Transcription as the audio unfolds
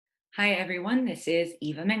Hi, everyone. This is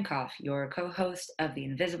Eva Minkoff, your co host of the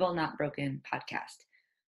Invisible Not Broken podcast,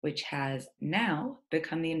 which has now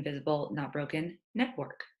become the Invisible Not Broken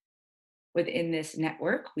network. Within this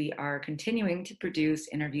network, we are continuing to produce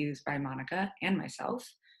interviews by Monica and myself.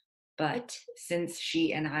 But since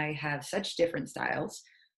she and I have such different styles,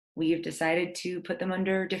 we've decided to put them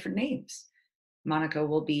under different names. Monica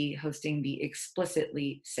will be hosting the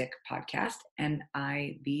Explicitly Sick podcast, and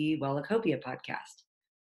I the Wellacopia podcast.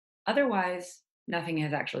 Otherwise, nothing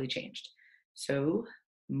has actually changed. So,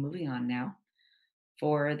 moving on now.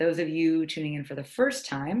 For those of you tuning in for the first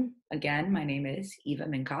time, again, my name is Eva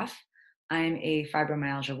Minkoff. I'm a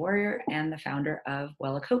fibromyalgia warrior and the founder of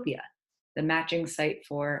Wellacopia, the matching site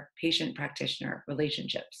for patient-practitioner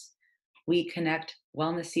relationships. We connect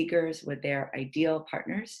wellness seekers with their ideal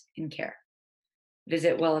partners in care.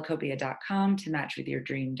 Visit wellacopia.com to match with your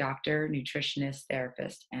dream doctor, nutritionist,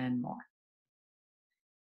 therapist, and more.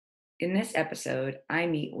 In this episode, I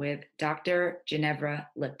meet with Dr. Ginevra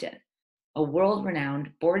Liptan, a world-renowned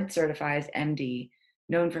board-certified MD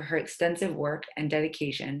known for her extensive work and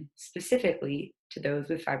dedication specifically to those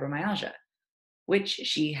with fibromyalgia, which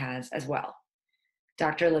she has as well.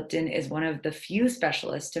 Dr. Liptan is one of the few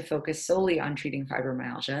specialists to focus solely on treating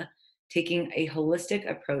fibromyalgia, taking a holistic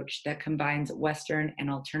approach that combines Western and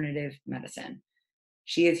alternative medicine.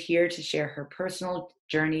 She is here to share her personal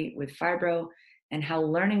journey with fibro and how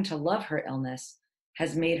learning to love her illness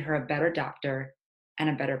has made her a better doctor and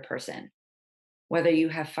a better person. Whether you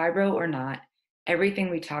have fibro or not, everything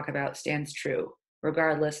we talk about stands true,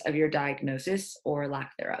 regardless of your diagnosis or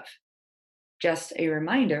lack thereof. Just a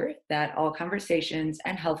reminder that all conversations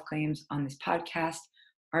and health claims on this podcast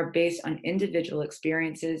are based on individual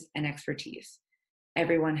experiences and expertise.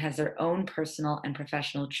 Everyone has their own personal and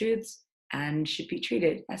professional truths and should be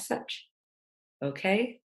treated as such.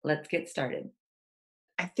 Okay, let's get started.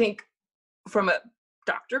 I think from a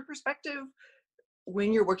doctor perspective,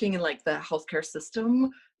 when you're working in like the healthcare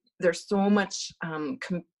system, there's so much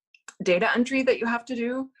data entry that you have to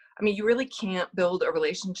do. I mean, you really can't build a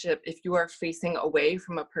relationship if you are facing away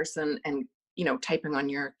from a person and, typing on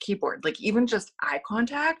your keyboard. Like even just eye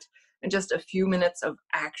contact and just a few minutes of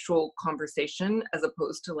actual conversation as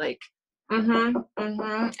opposed to like,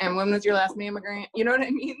 and when was your last mammogram? You know what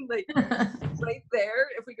I mean? Like right there,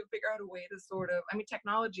 if we could figure out a way to sort of, I mean,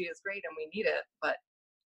 technology is great and we need it, but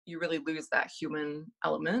you really lose that human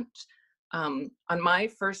element. On my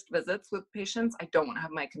first visits with patients, I don't want to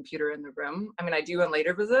have my computer in the room. I mean, I do on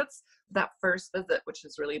later visits. That first visit, which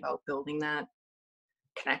is really about building that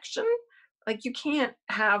connection, like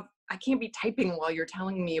I can't be typing while you're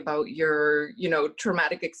telling me about your,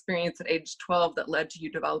 traumatic experience at age 12 that led to you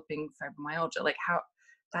developing fibromyalgia. Like how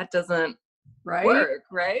that doesn't work,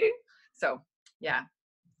 right? So yeah,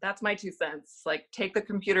 that's my 2 cents. Like take the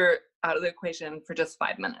computer out of the equation for just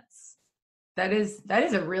 5 minutes. That is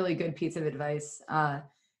a really good piece of advice.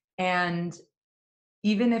 And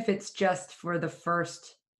even if it's just for the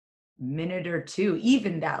first minute or two,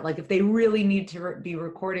 even that, like if they really need to be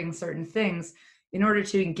recording certain things in order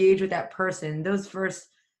to engage with that person, those first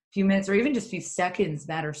few minutes or even just few seconds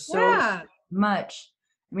matter so much.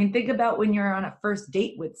 I mean, think about when you're on a first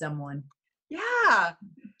date with someone. Yeah.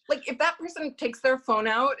 Like if that person takes their phone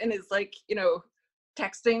out and is like,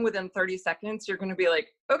 texting within 30 seconds, you're going to be like,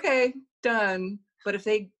 okay, done. But if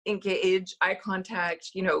they engage, eye contact,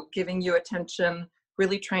 giving you attention,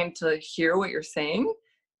 really trying to hear what you're saying.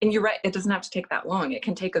 And you're right, it doesn't have to take that long. It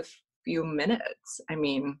can take a few minutes. I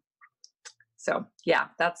mean, so yeah,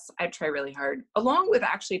 I try really hard. Along with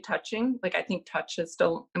actually touching, like I think touch is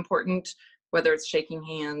still important, whether it's shaking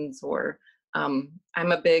hands or I'm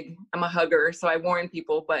a hugger, so I warn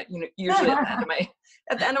people, but usually at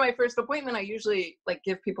the end of my first appointment, I usually like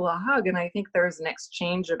give people a hug. And I think there's an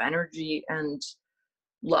exchange of energy and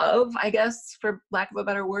love, I guess, for lack of a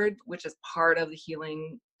better word, which is part of the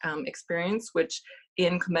healing experience, which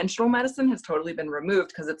in conventional medicine has totally been removed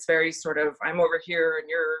because it's very sort of, I'm over here and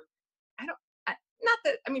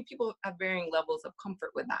people have varying levels of comfort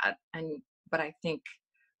with that. But I think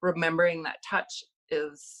remembering that touch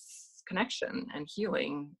is connection and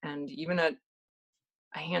healing, and even a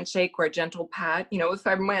handshake or a gentle pat, with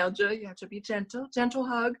fibromyalgia, you have to be gentle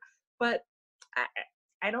hug. But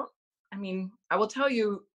I will tell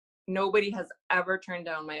you, nobody has ever turned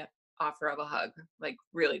down my offer of a hug. Like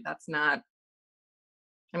really, that's not,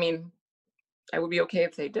 I would be okay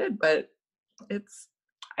if they did, but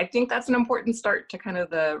I think that's an important start to kind of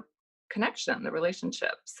the connection, the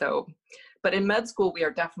relationship. So, but in med school, we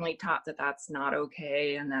are definitely taught that that's not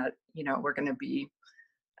okay, and that, we're going to be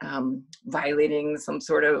violating some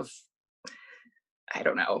sort of, I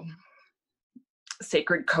don't know,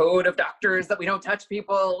 sacred code of doctors that we don't touch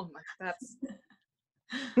people. I'm like, that's,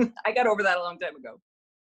 I got over that a long time ago.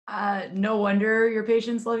 No wonder your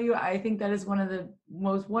patients love you. I think that is one of the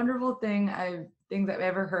most wonderful things I've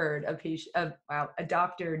ever heard a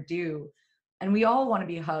doctor do. And we all want to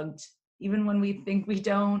be hugged, even when we think we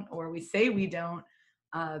don't, or we say we don't.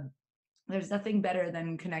 There's nothing better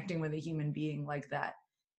than connecting with a human being like that.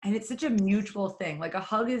 And it's such a mutual thing. Like a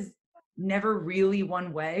hug is never really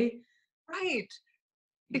one way. Right.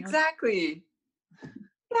 You know? Exactly.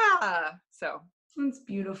 Yeah. So It's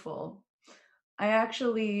beautiful. I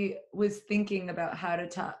actually was thinking about how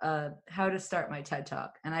to start my TED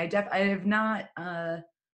Talk, and I have not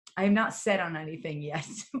set on anything yet,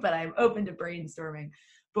 but I'm open to brainstorming.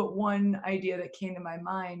 But one idea that came to my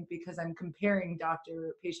mind, because I'm comparing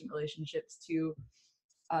doctor-patient relationships to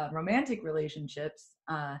romantic relationships,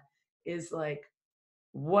 is like,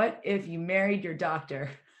 what if you married your doctor?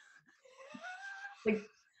 Like,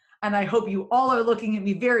 and I hope you all are looking at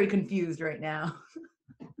me very confused right now.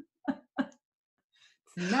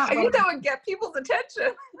 I think that would get people's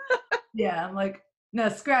attention. Yeah, I'm like, no,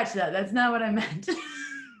 scratch that. That's not what I meant.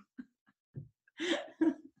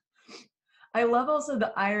 I love also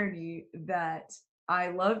the irony that I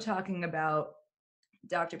love talking about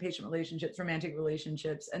doctor-patient relationships, romantic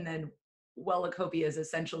relationships, and then Wellacopia is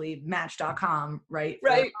essentially Match.com, right? For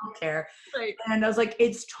Right. healthcare. Right. And I was like,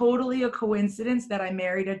 it's totally a coincidence that I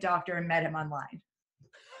married a doctor and met him online.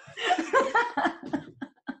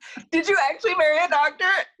 Did you actually marry a doctor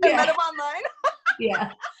and met him online?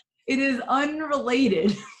 Yeah. It is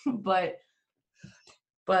unrelated, but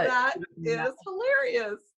that is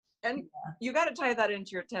hilarious. And you got to tie that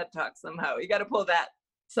into your TED Talk somehow. You got to pull that.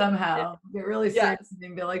 Somehow. Get really serious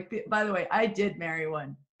and be like, by the way, I did marry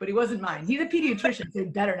one, but he wasn't mine. He's a pediatrician, so he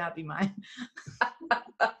better not be mine.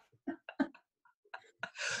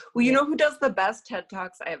 Well, you know who does the best TED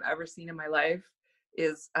Talks I have ever seen in my life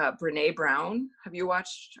is Brene Brown. Have you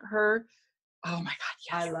watched her? Oh my God,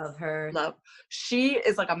 yes. I love her. She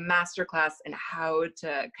is like a masterclass in how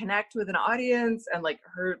to connect with an audience, and like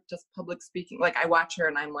her just public speaking. Like I watch her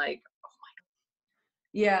and I'm like, oh my God.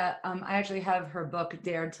 Yeah, I actually have her book,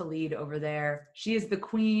 Dare to Lead, over there. She is the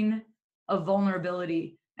queen of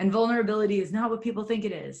vulnerability. And vulnerability is not what people think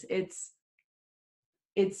it is. It's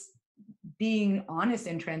being honest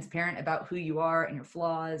and transparent about who you are and your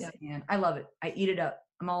flaws. Yeah. And I love it. I eat it up.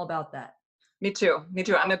 I'm all about that. Me too.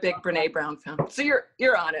 I'm a big Brene Brown fan. So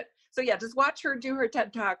you're on it. So yeah, just watch her do her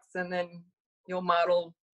TED Talks, and then you'll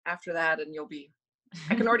model after that, and you'll be,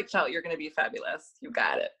 I can already tell you're going to be fabulous. You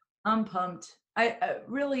got it. I'm pumped.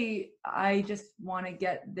 I just want to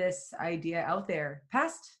get this idea out there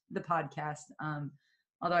past the podcast.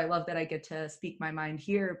 Although I love that I get to speak my mind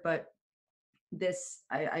here, but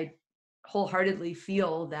I wholeheartedly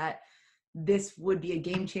feel that this would be a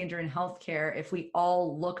game changer in healthcare if we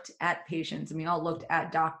all looked at patients and we all looked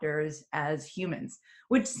at doctors as humans,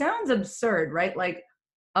 which sounds absurd, right? Like,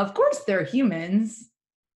 of course they're humans,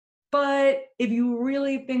 but if you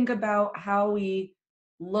really think about how we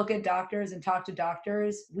look at doctors and talk to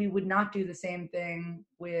doctors, we would not do the same thing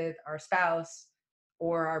with our spouse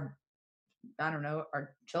or our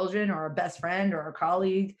children or our best friend or our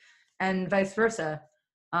colleague, and vice versa.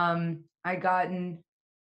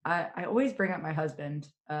 I always bring up my husband,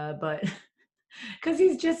 but because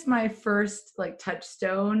he's just my first like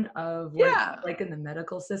touchstone of like in the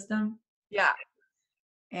medical system. Yeah.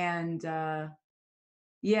 And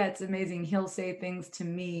it's amazing. He'll say things to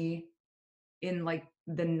me in like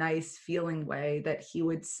the nice feeling way that he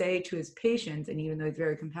would say to his patients, and even though he's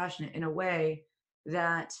very compassionate, in a way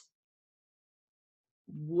that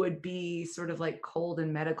would be sort of like cold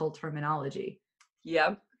in medical terminology.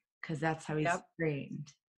 Yep. Because that's how he's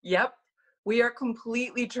trained. Yep. We are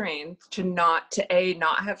completely trained to not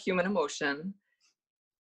have human emotion.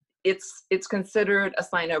 It's considered a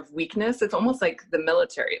sign of weakness. It's almost like the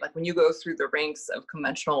military. Like when you go through the ranks of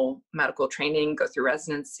conventional medical training, go through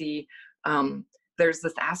residency, there's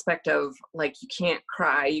this aspect of like, you can't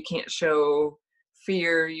cry, you can't show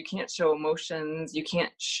fear, you can't show emotions, you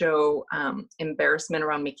can't show embarrassment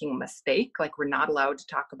around making a mistake. Like we're not allowed to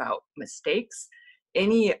talk about mistakes,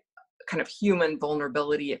 any kind of human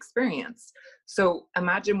vulnerability experience. So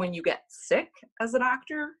imagine when you get sick as a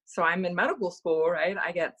doctor. So I'm in medical school, right?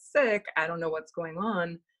 I get sick. I don't know what's going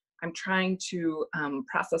on. I'm trying to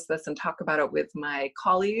process this and talk about it with my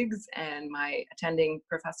colleagues and my attending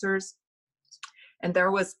professors. And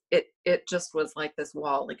there was, it just was like this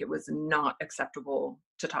wall, like it was not acceptable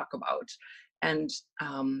to talk about. And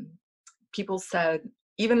people said,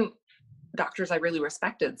 even doctors I really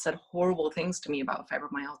respected said horrible things to me about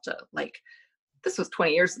fibromyalgia. Like this was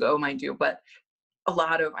 20 years ago, mind you, but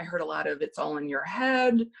I heard a lot of, it's all in your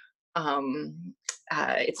head.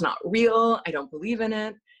 It's not real. I don't believe in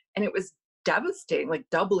it. And it was devastating, like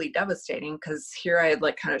doubly devastating, because here I had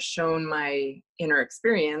like kind of shown my inner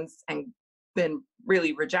experience and been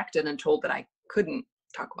really rejected and told that I couldn't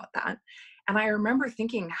talk about that. And I remember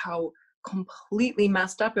thinking how completely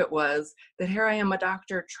messed up it was that here I am, a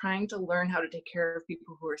doctor, trying to learn how to take care of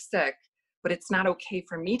people who are sick, but it's not okay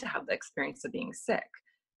for me to have the experience of being sick.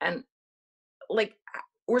 And like,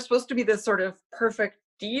 we're supposed to be this sort of perfect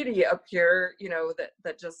deity up here, you know,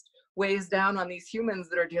 that just weighs down on these humans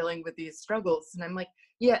that are dealing with these struggles. And I'm like,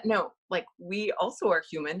 yeah, no, like, we also are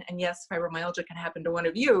human. And yes, fibromyalgia can happen to one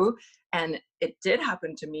of you. And it did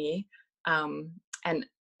happen to me. And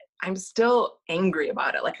I'm still angry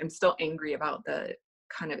about it. Like, I'm still angry about the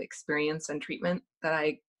kind of experience and treatment that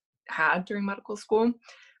I had during medical school.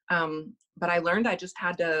 But I learned I just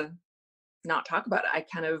had to not talk about it. I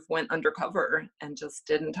kind of went undercover and just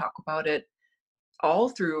didn't talk about it all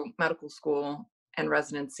through medical school and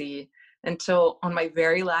residency, until on my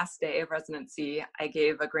very last day of residency, I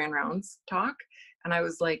gave a grand rounds talk, and I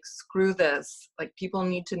was like, screw this, like, people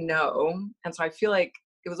need to know. And so I feel like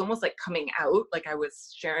it was almost like coming out, like I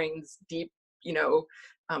was sharing this deep, you know,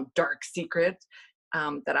 dark secret,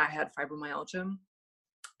 that I had fibromyalgia.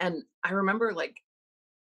 And I remember, like,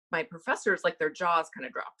 my professors, like, their jaws kind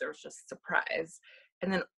of dropped. There was just surprise.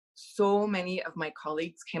 And then so many of my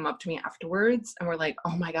colleagues came up to me afterwards and were like,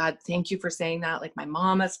 oh my God, thank you for saying that. Like, my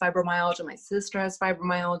mom has fibromyalgia, my sister has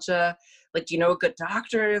fibromyalgia. Like, do you know a good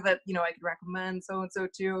doctor that, you know, I could recommend so-and-so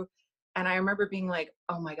to? And I remember being like,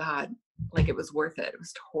 oh my God, like, it was worth it. It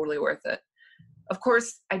was totally worth it. Of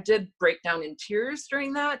course, I did break down in tears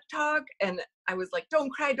during that talk. And I was like,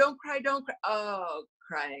 don't cry, don't cry, don't cry. Oh,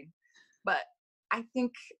 crying. But I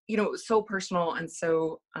think, you know, it was so personal and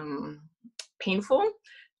so painful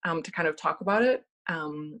to kind of talk about it.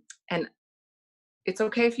 And it's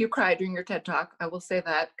okay if you cry during your TED Talk. I will say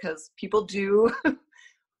that, because people do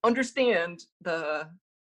understand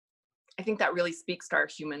I think that really speaks to our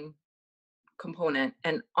human component.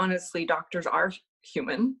 And honestly, doctors are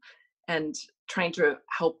human, and trying to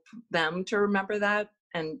help them to remember that,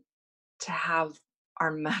 and to have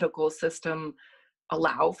our medical system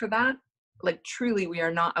allow for that. Like, truly, we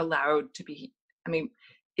are not allowed to be, I mean,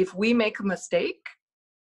 if we make a mistake,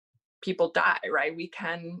 people die, right?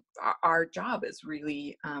 Our job is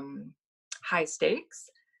really high stakes,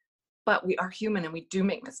 but we are human and we do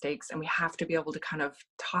make mistakes, and we have to be able to kind of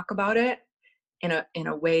talk about it in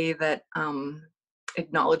a way that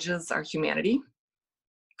acknowledges our humanity.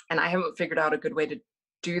 And I haven't figured out a good way to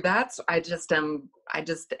do that. So I just am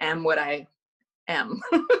what I am.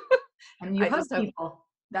 And you hug people.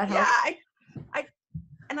 That helps. Yeah,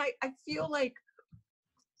 I feel like,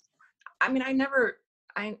 I mean,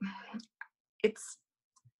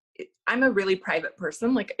 I'm a really private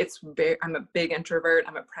person. Like, I'm a big introvert.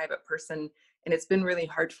 I'm a private person. And it's been really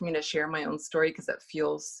hard for me to share my own story, because it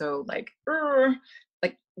feels so like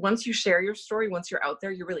once you share your story, once you're out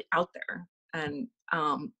there, you're really out there. And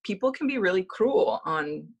people can be really cruel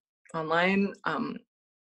online.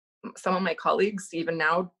 Some of my colleagues, even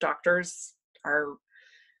now, doctors, are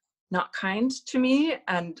not kind to me,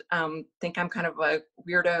 and think I'm kind of a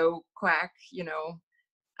weirdo quack, you know.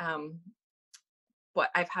 But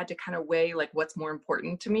I've had to kind of weigh, like, what's more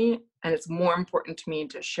important to me. And it's more important to me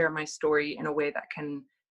to share my story in a way that can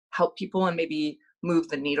help people and maybe move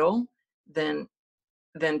the needle than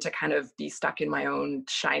to kind of be stuck in my own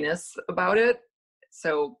shyness about it.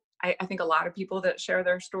 So I think a lot of people that share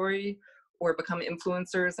their story or become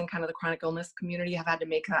influencers in kind of the chronic illness community have had to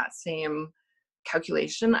make that same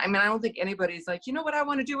calculation. I mean, I don't think anybody's like, you know what I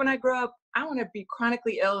want to do when I grow up? I want to be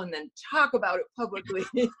chronically ill and then talk about it publicly.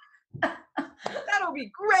 That'll be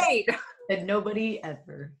great. And nobody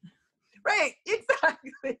ever. Right,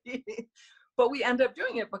 exactly. But we end up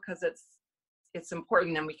doing it because it's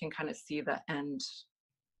important, and we can kind of see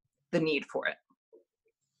the need for it.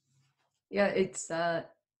 Yeah, it's I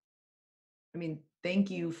mean, thank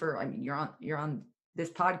you for, I mean, you're on this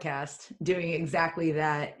podcast doing exactly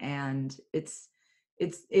that. And it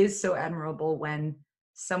is so admirable when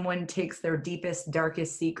someone takes their deepest,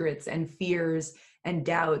 darkest secrets and fears and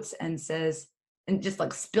doubts and says, and just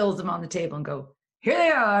like spills them on the table and go, here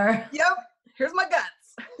they are. Yep. Here's my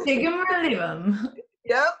guts. Take them or leave them.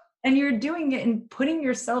 Yep. And you're doing it and putting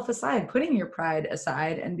yourself aside, putting your pride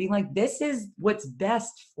aside, and being like, this is what's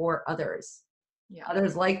best for others. Yeah.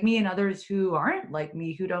 Others like me and others who aren't like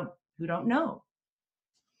me, who don't know.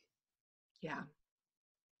 Yeah.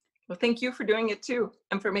 Well, thank you for doing it too,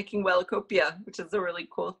 and for making Wellacopia, which is a really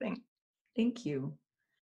cool thing. Thank you.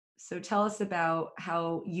 So tell us about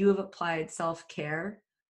how you have applied self-care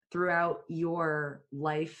throughout your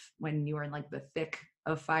life when you were in like the thick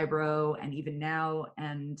of fibro and even now,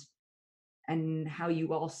 and how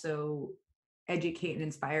you also educate and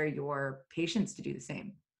inspire your patients to do the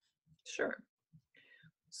same. Sure.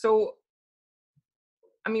 So,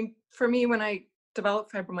 I mean, for me, when I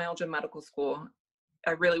developed fibromyalgia in medical school,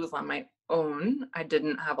 I really was on my own. I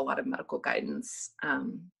didn't have a lot of medical guidance.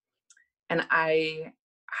 And I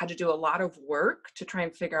had to do a lot of work to try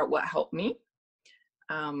and figure out what helped me.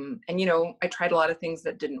 And, you know, I tried a lot of things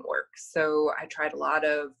that didn't work. So I tried a lot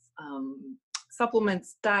of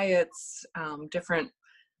supplements, diets, different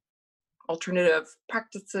alternative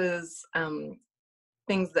practices,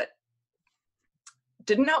 things that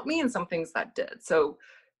didn't help me and some things that did. So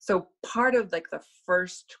part of like the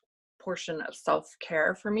first portion of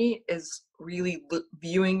self-care for me is really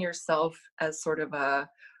viewing yourself as sort of a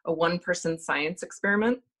one-person science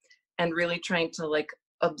experiment, and really trying to like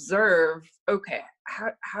observe, okay,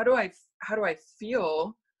 how do I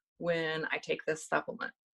feel when I take this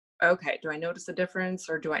supplement? Okay, do I notice a difference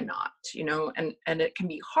or do I not? You know, and it can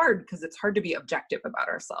be hard because it's hard to be objective about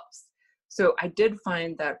ourselves. So I did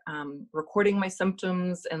find that recording my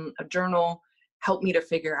symptoms in a journal helped me to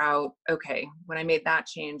figure out, okay, when I made that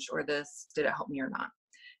change or this, did it help me or not?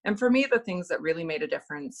 And for me, the things that really made a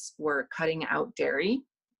difference were cutting out dairy.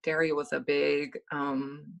 Dairy was a big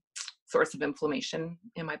source of inflammation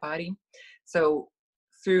in my body. So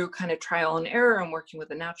through kind of trial and error and working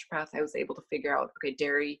with a naturopath, I was able to figure out, okay,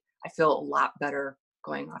 dairy, I feel a lot better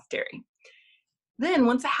going off dairy. Then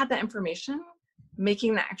once I had that information,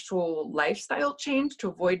 making the actual lifestyle change to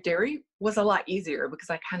avoid dairy was a lot easier because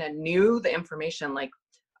I kind of knew the information, like,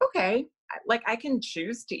 okay, like I can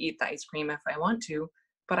choose to eat the ice cream if I want to,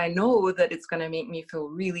 but I know that it's going to make me feel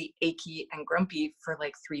really achy and grumpy for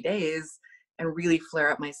like 3 days and really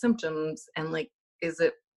flare up my symptoms. And like, is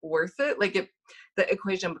it worth it? Like the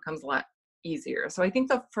equation becomes a lot easier. So I think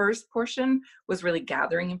the first portion was really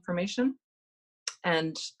gathering information.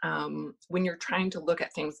 And when you're trying to look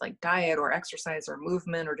at things like diet or exercise or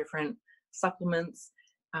movement or different supplements,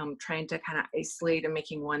 trying to kind of isolate and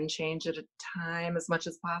making one change at a time as much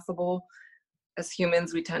as possible. As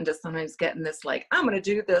humans, we tend to sometimes get in this like, I'm going to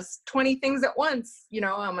do this 20 things at once. You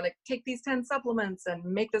know, I'm going to take these 10 supplements and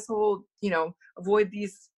make this whole, you know, avoid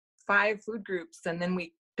these 5 food groups. And then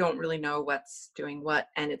we don't really know what's doing what,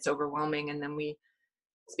 and it's overwhelming. And then we,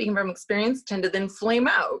 speaking from experience, tend to then flame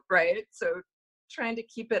out, right? So trying to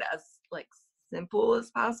keep it as like simple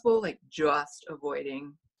as possible, like just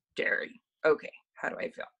avoiding dairy. Okay, how do I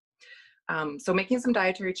feel? So making some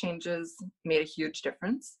dietary changes made a huge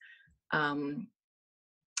difference. The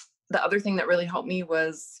other thing that really helped me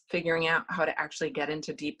was figuring out how to actually get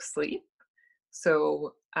into deep sleep.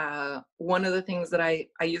 So one of the things that I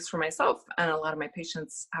use for myself and a lot of my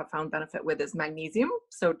patients have found benefit with is magnesium.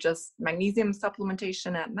 So just magnesium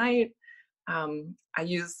supplementation at night. I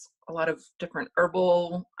use a lot of different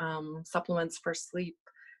herbal supplements for sleep,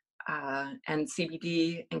 and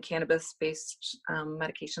CBD and cannabis-based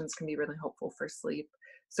medications can be really helpful for sleep.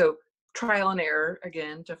 So trial and error,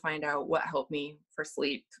 again, to find out what helped me for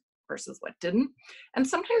sleep versus what didn't. And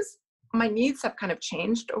sometimes my needs have kind of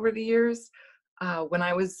changed over the years. When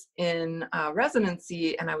I was in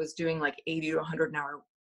residency and I was doing like 80 to 100 hour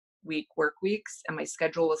work weeks, and my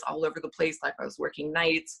schedule was all over the place, like I was working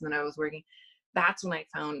nights and then I was working, that's when I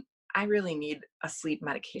found I really need a sleep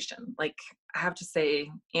medication. Like I have to say,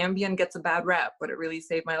 Ambien gets a bad rep, but it really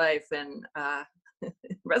saved my life in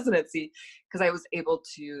residency because I was able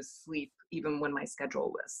to sleep even when my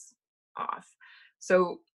schedule was off.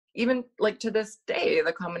 So even like to this day,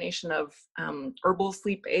 the combination of herbal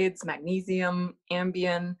sleep aids, magnesium,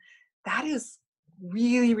 Ambien, that is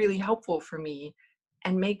really, really helpful for me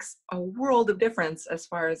and makes a world of difference as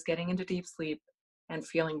far as getting into deep sleep and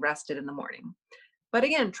feeling rested in the morning. But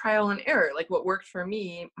again, trial and error, like what worked for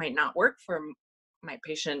me might not work for my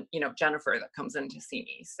patient, you know, Jennifer, that comes in to see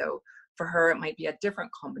me. So for her, it might be a different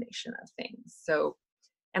combination of things. So,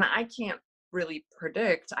 and I can't really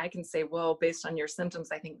predict. I can say, well, based on your symptoms,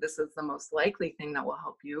 I think this is the most likely thing that will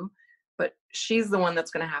help you. But she's the one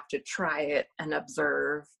that's going to have to try it and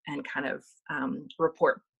observe and kind of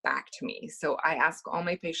report back to me. So I ask all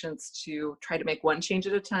my patients to try to make one change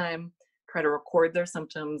at a time, try to record their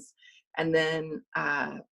symptoms, and then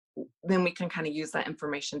we can kind of use that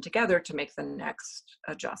information together to make the next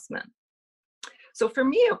adjustment. So for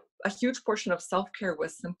me, a huge portion of self-care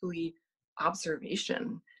was simply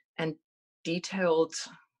observation and detailed,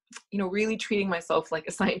 you know, really treating myself like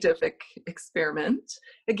a scientific experiment,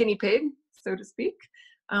 a guinea pig, so to speak.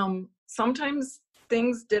 Sometimes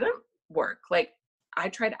things didn't work. Like I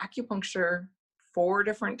tried acupuncture 4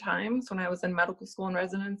 different times when I was in medical school and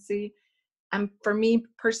residency. And for me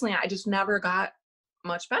personally, I just never got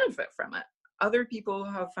much benefit from it. Other people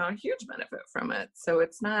have found huge benefit from it. So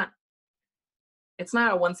it's not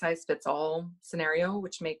a one size fits all scenario,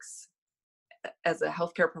 which makes, as a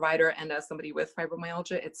healthcare provider and as somebody with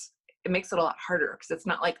fibromyalgia, it makes it a lot harder, because it's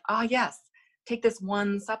not like, oh yes, take this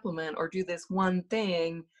one supplement or do this one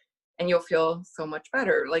thing and you'll feel so much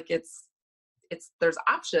better. Like there's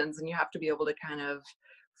options, and you have to be able to kind of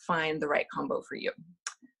find the right combo for you.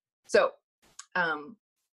 So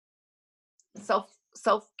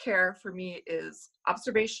self-care for me is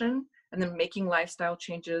observation and then making lifestyle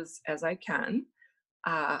changes as I can.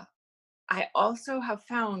 I also have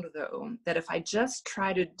found, though, that if I just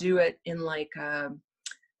try to do it in like a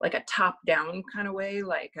top-down kind of way,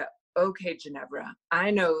 like, okay, Ginevra,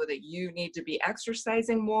 I know that you need to be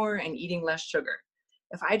exercising more and eating less sugar.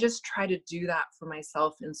 If I just try to do that for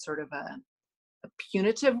myself in sort of a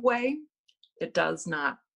punitive way, it does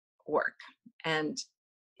not work. And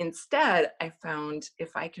instead, I found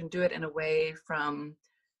if I can do it in a way from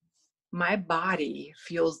my body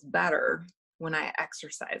feels better when I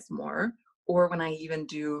exercise more, or when I even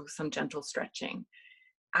do some gentle stretching.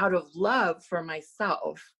 Out of love for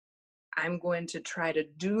myself, I'm going to try to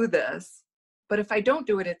do this, but if I don't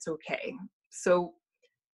do it, it's okay. So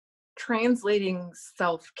translating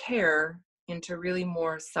self-care into really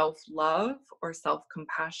more self-love or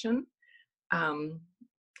self-compassion. And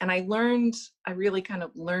I really kind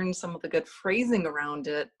of learned some of the good phrasing around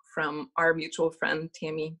it from our mutual friend,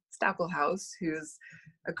 Tami Stackelhouse, who's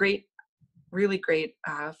a really great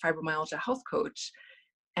fibromyalgia health coach.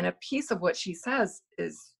 And a piece of what she says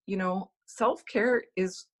is, self-care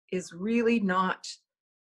is really not,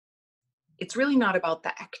 it's really not about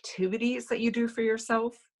the activities that you do for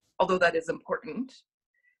yourself, although that is important.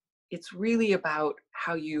 It's really about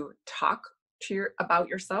how you talk about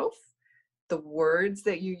yourself, the words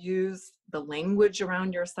that you use, the language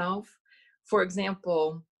around yourself. For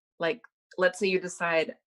example, like, let's say you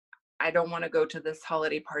decide, I don't want to go to this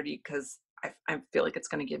holiday party because I feel like it's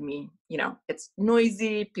going to give me, it's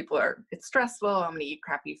noisy, it's stressful, I'm going to eat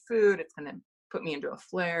crappy food, it's going to put me into a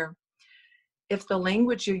flare. If the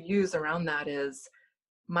language you use around that is,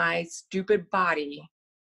 my stupid body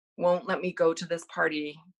won't let me go to this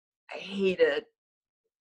party, I hate it,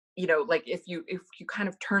 like if you kind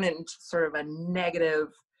of turn it into sort of a negative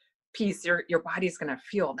piece, your body's going to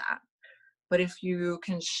feel that. But if you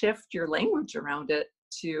can shift your language around it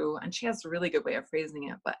to, and she has a really good way of phrasing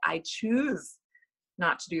it, but I choose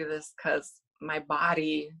not to do this because my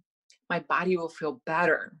body will feel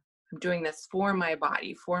better. I'm doing this for my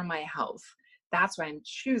body, for my health. That's why I'm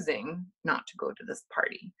choosing not to go to this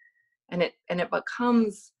party. And it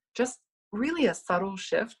becomes just really a subtle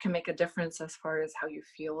shift, can make a difference as far as how you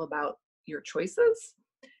feel about your choices.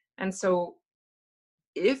 And so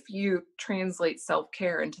if you translate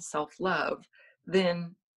self-care into self-love,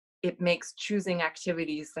 then it makes choosing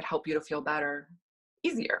activities that help you to feel better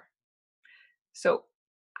easier. So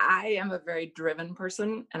I am a very driven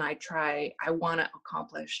person, and I want to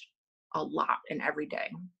accomplish a lot in every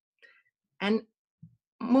day. And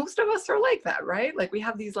most of us are like that, right? Like we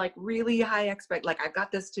have these like really high like I've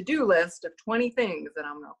got this to-do list of 20 things that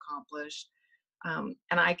I'm going to accomplish. And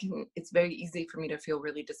it's very easy for me to feel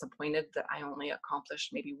really disappointed that I only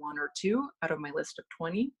accomplished maybe 1 or 2 out of my list of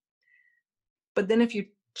 20. But then if you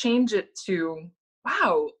change it to,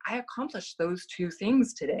 wow, I accomplished those 2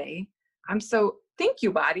 things today. Thank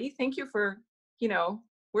you, body. Thank you for,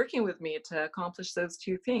 working with me to accomplish those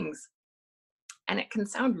 2 things. And it can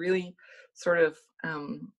sound really sort of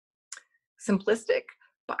simplistic,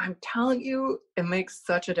 but I'm telling you, it makes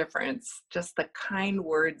such a difference. Just the kind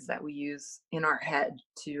words that we use in our head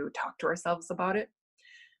to talk to ourselves about it.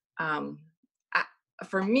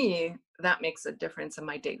 For me, that makes a difference in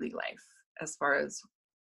my daily life as far as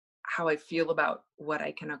how I feel about what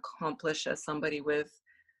I can accomplish as somebody with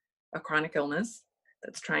a chronic illness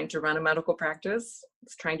that's trying to run a medical practice.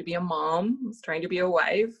 It's trying to be a mom. It's trying to be a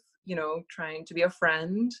wife, trying to be a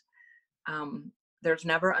friend. There's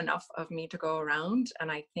never enough of me to go around.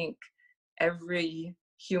 And I think every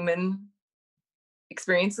human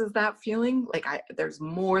experiences that feeling. Like there's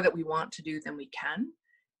more that we want to do than we can.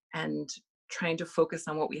 And trying to focus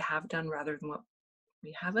on what we have done rather than what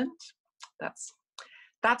we haven't.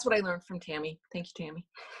 That's what I learned from Tami. Thank you,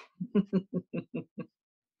 Tami.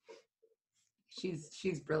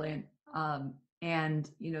 She's brilliant.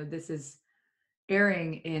 And this is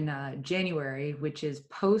airing in January, which is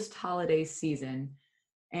post-holiday season.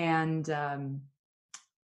 And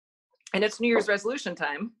it's New Year's resolution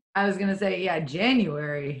time. I was gonna say, yeah,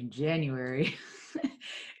 January.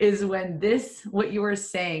 is when what you were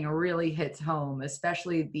saying really hits home,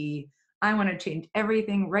 especially the, I want to change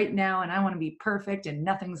everything right now and I want to be perfect and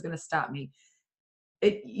nothing's going to stop me.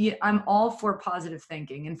 I'm all for positive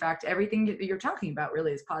thinking. In fact, everything that you're talking about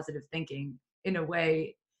really is positive thinking in a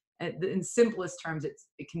way. In simplest terms,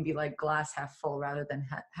 it can be like glass half full rather than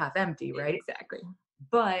half empty, right? Exactly.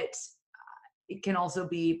 But it can also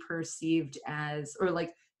be perceived as, or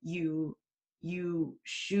like you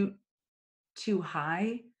shoot too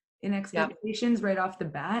high in expectations right off the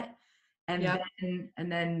bat, and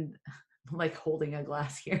then like holding a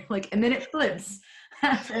glass here, like, and then it flips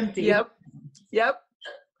half empty. Yep.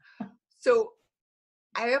 So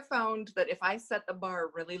I have found that if I set the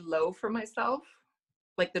bar really low for myself,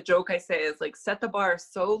 like the joke I say is like, set the bar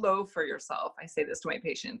so low for yourself. I say this to my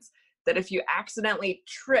patients, that if you accidentally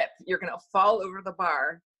trip, you're going to fall over the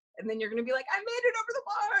bar. And then you're going to be like, I made it over the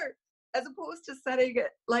bar, as opposed to setting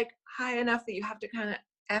it like high enough that you have to kind of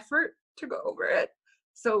effort to go over it.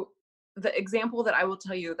 So the example that I will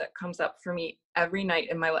tell you that comes up for me every night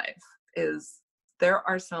in my life is there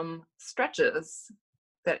are some stretches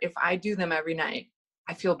that if I do them every night,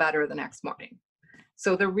 I feel better the next morning.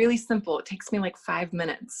 So they're really simple. It takes me like 5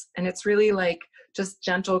 minutes. And it's really like just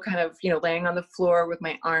gentle kind of, laying on the floor with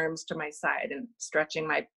my arms to my side and stretching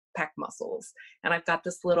my pec muscles. And I've got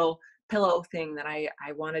this little pillow thing that I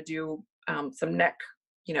want to do some neck,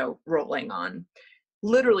 rolling on.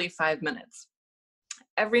 Literally 5 minutes.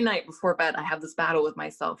 Every night before bed, I have this battle with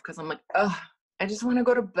myself because I'm like, I just want to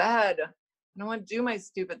go to bed. I don't want to do my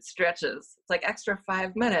stupid stretches. It's like extra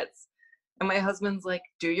 5 minutes. And my husband's like,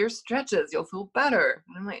 do your stretches, you'll feel better.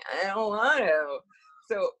 And I'm like, I don't want to.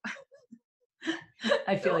 So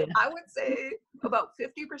I feel you. I would say about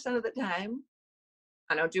 50% of the time,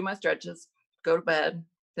 I don't do my stretches, go to bed.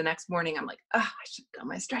 The next morning, I'm like, I should have done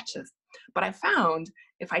my stretches. But I found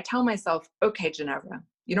if I tell myself, okay, Ginevra,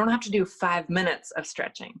 you don't have to do 5 minutes of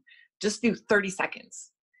stretching, just do 30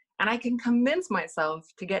 seconds. And I can convince myself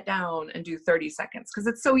to get down and do 30 seconds because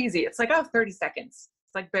it's so easy. It's like, 30 seconds.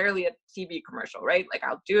 It's like barely a TV commercial, right? Like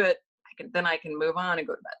I'll do it. Then I can move on and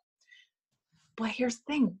go to bed. But here's the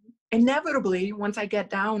thing. Inevitably, once I get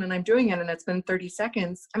down and I'm doing it and it's been 30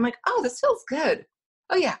 seconds, I'm like, this feels good.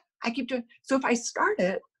 Oh yeah, I keep doing. So if I start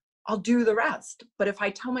it, I'll do the rest. But if I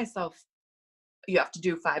tell myself, you have to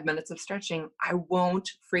do 5 minutes of stretching, I won't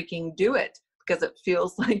freaking do it because it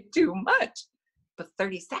feels like too much. But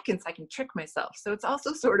 30 seconds, I can trick myself. So it's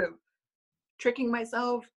also sort of tricking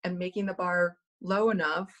myself and making the bar low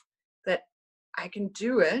enough that I can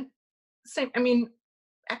do it.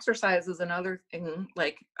 Exercise is another thing.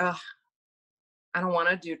 Like, I don't want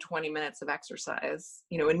to do 20 minutes of exercise.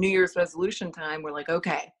 In New Year's resolution time, we're like,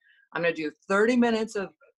 okay, I'm going to do 30 minutes of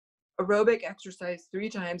aerobic exercise 3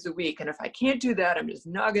 times a week. And if I can't do that, I'm just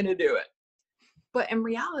not going to do it. But in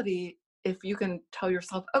reality, if you can tell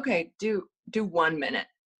yourself, okay, do 1 minute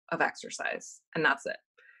of exercise and that's it.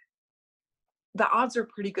 The odds are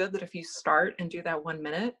pretty good that if you start and do that 1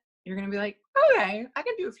 minute, you're going to be like, okay, I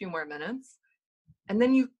can do a few more minutes. And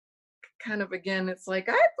then you kind of, again, it's like,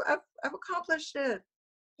 I've accomplished it.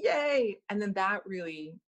 Yay. And then that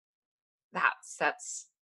sets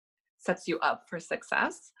you up for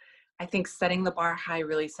success. I think setting the bar high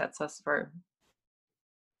really sets us for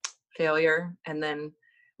failure. And then,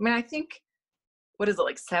 I think, what is it,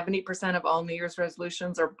 like 70% of all New Year's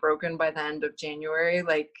resolutions are broken by the end of January.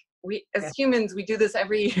 Like, we, as humans, we do this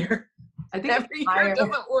every year. I think every year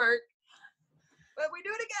doesn't work, but we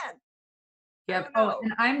do it again. Yep.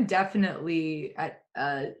 And I'm definitely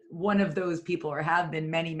one of those people, or have been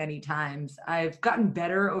many, many times. I've gotten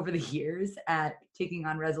better over the years at taking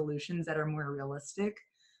on resolutions that are more realistic.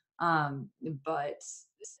 But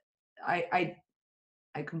I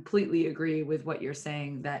completely agree with what you're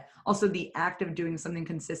saying, that also the act of doing something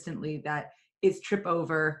consistently that is trip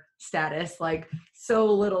over status, like so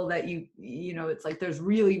little that it's like there's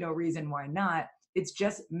really no reason why not. It's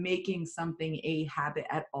just making something a habit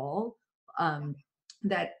at all,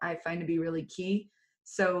 that I find to be really key.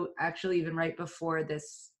 So actually, even right before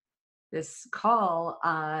this call,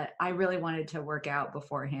 I really wanted to work out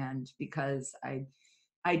beforehand because I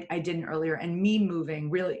didn't earlier, and me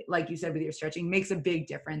moving really, like you said with your stretching, makes a big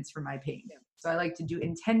difference for my pain. So I like to do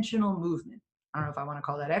intentional movement. I don't know if I want to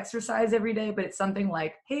call that exercise every day, but it's something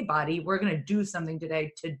like, hey body, we're going to do something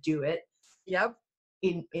today to do it. Yep.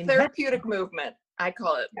 In therapeutic movement, I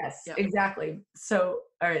call it. Yes, yep. Exactly. So,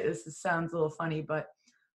 all right, this sounds a little funny, but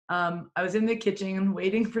I was in the kitchen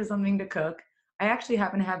waiting for something to cook. I actually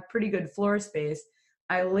happen to have pretty good floor space.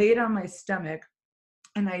 I laid on my stomach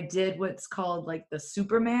and I did what's called like the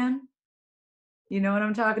Superman. You know what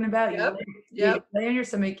I'm talking about? Yep. You lay on your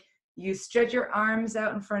stomach, you stretch your arms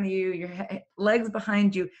out in front of you, your legs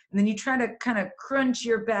behind you, and then you try to kind of crunch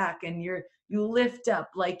your back and you lift up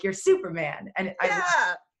like you're Superman. And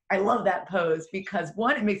Yeah. I love that pose because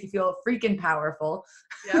one, it makes you feel freaking powerful.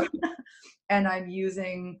 Yep. And I'm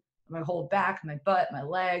using my whole back, my butt, my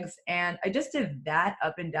legs. And I just did that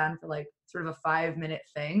up and down for like sort of a 5-minute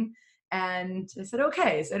thing. And I said,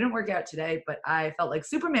 okay, so I didn't work out today, but I felt like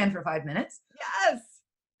Superman for 5 minutes. Yes.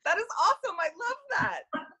 That is awesome. I love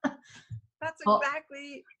that. That's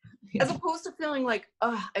exactly, as opposed to feeling like,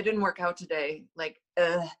 oh, I didn't work out today. Like,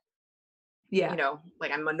 yeah, you know,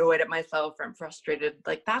 like I'm annoyed at myself or I'm frustrated.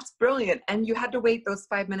 Like, that's brilliant. And you had to wait those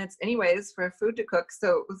 5 minutes anyways for food to cook. So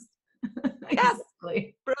it was, yes,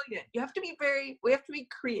 exactly. brilliant. We have to be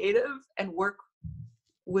creative and work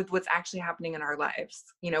with what's actually happening in our lives.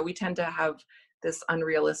 You know, we tend to have this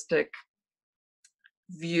unrealistic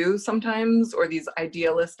view sometimes, or these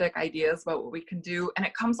idealistic ideas about what we can do. And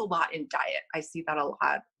it comes a lot in diet. I see that a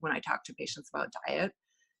lot when I talk to patients about diet.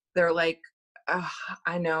 They're like, oh,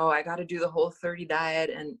 I know I got to do the Whole30 diet.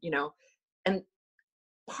 And, you know, and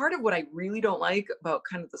part of what I really don't like about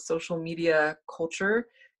kind of the social media culture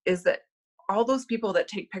is that all those people that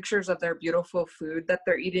take pictures of their beautiful food that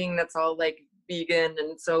they're eating, that's all like vegan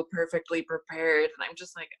and so perfectly prepared. And I'm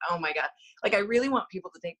just like, oh my God. Like, I really want people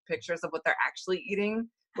to take pictures of what they're actually eating.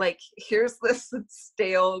 Like, here's this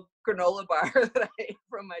stale granola bar that I ate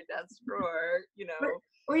from my desk drawer, you know.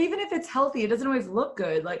 Or even if it's healthy, it doesn't always look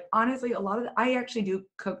good. Like, honestly, I actually do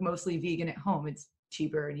cook mostly vegan at home. It's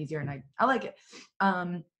cheaper and easier, and I like it.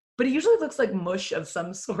 But it usually looks like mush of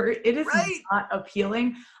some sort. It is not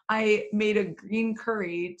appealing. I made a green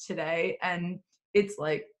curry today, and it's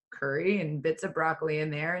like curry and bits of broccoli in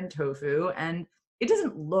there and tofu, and it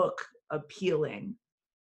doesn't look appealing.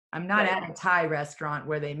 I'm not at a Thai restaurant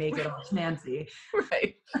where they make it all fancy.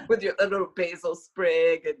 Right. With your little basil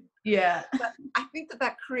sprig. And yeah. But I think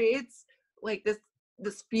that creates like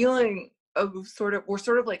this feeling of we're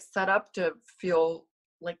sort of like set up to feel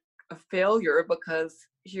like a failure, because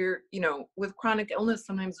here, you know, with chronic illness,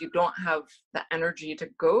 sometimes you don't have the energy to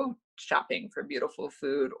go shopping for beautiful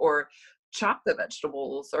food or chop the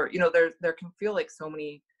vegetables, or, you know, there can feel like so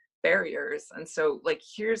many barriers. And so, like,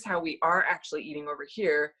 here's how we are actually eating over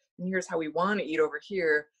here, and here's how we want to eat over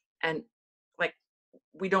here. And like,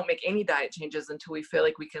 we don't make any diet changes until we feel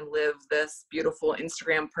like we can live this beautiful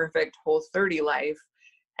Instagram perfect Whole30 life.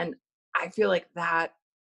 And I feel like that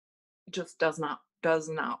just does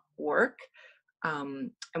not work.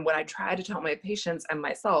 And what I try to tell my patients and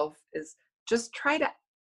myself is just try to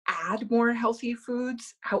add more healthy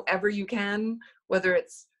foods however you can, whether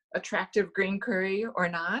it's attractive green curry or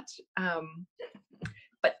not,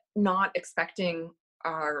 but not expecting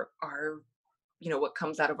our you know, what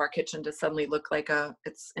comes out of our kitchen to suddenly look like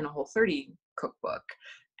it's in a Whole30 cookbook,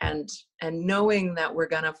 and knowing that we're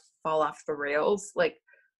gonna fall off the rails. Like,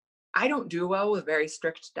 I don't do well with very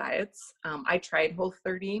strict diets. I tried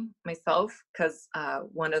Whole30 myself because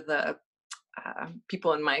one of the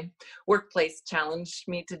people in my workplace challenged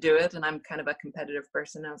me to do it, and I'm kind of a competitive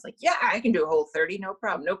person. I was like, yeah, I can do Whole30, no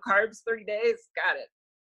problem. No carbs, 30 days, got it.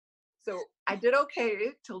 So I did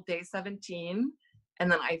okay till day 17,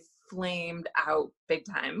 and then I flamed out big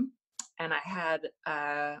time. And I had,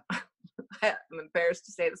 I'm embarrassed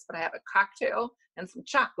to say this, but I had a cocktail and some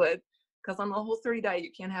chocolate, because on the Whole30 diet,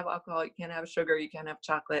 you can't have alcohol, you can't have sugar, you can't have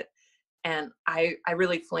chocolate. And I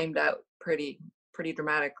really flamed out pretty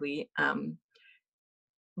dramatically,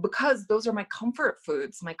 because those are my comfort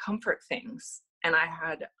foods, my comfort things. And I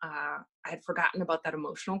had forgotten about that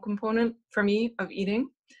emotional component for me of eating.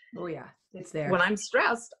 Oh yeah, it's there. When I'm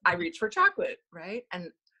stressed, I reach for chocolate, right? And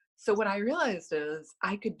so what I realized is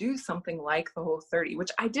I could do something like the Whole30,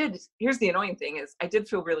 which I did. Here's the annoying thing is I did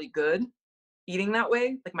feel really good eating that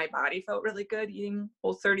way. Like, my body felt really good eating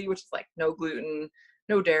Whole30, which is like no gluten,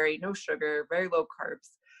 no dairy, no sugar, very low carbs.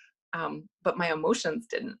 But my emotions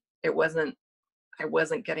didn't. I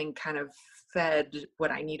wasn't getting kind of fed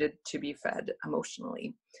what I needed to be fed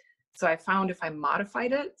emotionally. So I found if I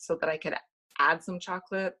modified it so that I could add some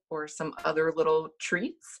chocolate or some other little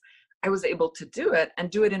treats, I was able to do it and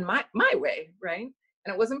do it in my way, right?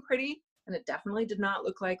 And it wasn't pretty, and it definitely did not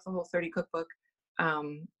look like the Whole30 cookbook.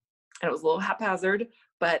 And it was a little haphazard,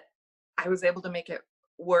 but I was able to make it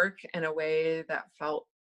work in a way that felt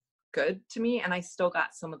good to me. And I still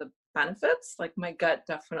got some of the benefits. Like, my gut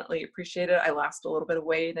definitely appreciated it. I lost a little bit of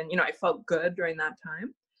weight, and, you know, I felt good during that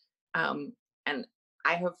time. And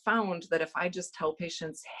I have found that if I just tell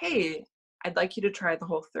patients, hey, I'd like you to try the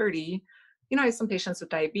Whole30, you know, I have some patients with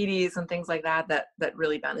diabetes and things like that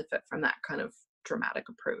really benefit from that kind of dramatic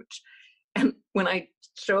approach. And when I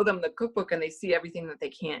show them the cookbook and they see everything that they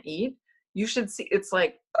can't eat, you should see, it's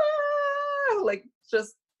like, like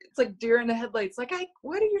just, it's like deer in the headlights. Like,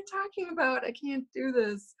 what are you talking about? I can't do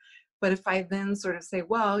this. But if I then sort of say,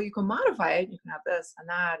 well, you can modify it, you can have this and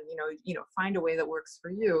that, and, find a way that works for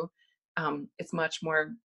you, it's much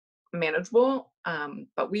more manageable.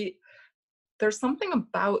 But there's something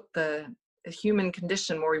about the human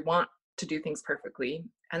condition where we want to do things perfectly.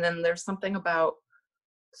 And then there's something about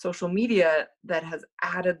social media that has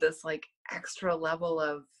added this like extra level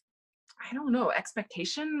of, I don't know,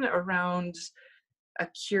 expectation around a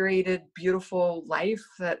curated, beautiful life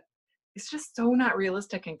that is just so not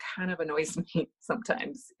realistic and kind of annoys me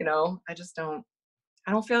sometimes. I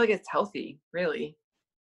don't feel like it's healthy, really.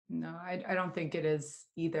 No, I don't think it is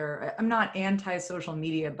either. I'm not anti-social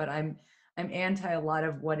media, but I'm anti a lot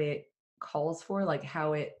of what it calls for, like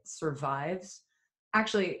how it survives.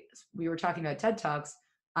 Actually, we were talking about TED Talks.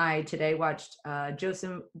 I today watched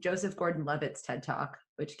Joseph Gordon-Levitt's TED Talk,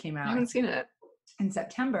 which came out I haven't seen it in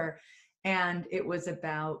September, and it was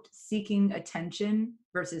about seeking attention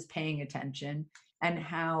versus paying attention, and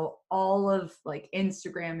how all of like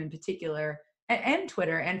Instagram in particular, and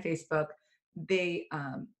Twitter and Facebook, they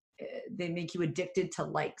make you addicted to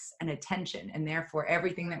likes and attention, and therefore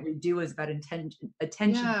everything that we do is about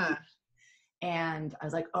attention. Yeah. And I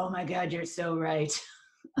was like, oh my God, you're so right.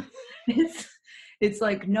 It's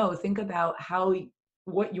like, no, think about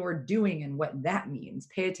what you're doing and what that means.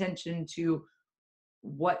 Pay attention to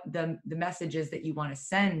what the message is that you want to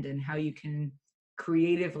send and how you can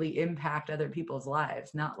creatively impact other people's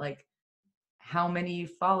lives, not like how many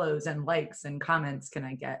follows and likes and comments can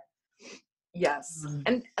I get. Yes.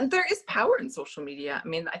 And there is power in social media. I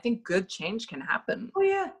mean, I think good change can happen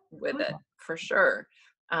with it, for sure.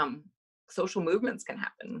 Social movements can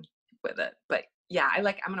happen with it. But yeah, I'm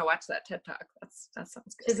going to watch that TED Talk. That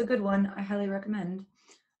sounds good. It's a good one. I highly recommend.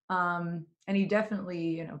 And he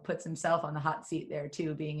definitely, puts himself on the hot seat there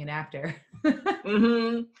too, being an actor.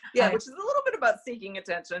 Mm-hmm. Yeah, which is a little bit about seeking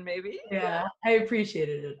attention, maybe. Yeah, I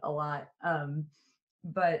appreciated it a lot.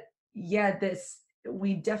 But yeah,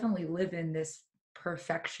 we definitely live in this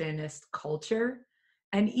perfectionist culture.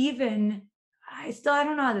 And even, I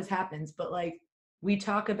don't know how this happens, but like we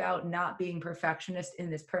talk about not being perfectionist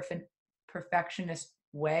in this perfectionist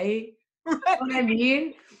way. Right. You know what I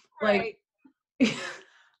mean? Right. Like,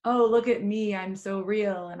 oh, look at me, I'm so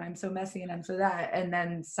real and I'm so messy and I'm so that. And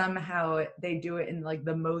then somehow they do it in like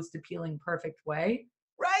the most appealing, perfect way.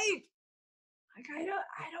 Right. Like,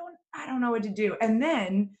 I don't know what to do. And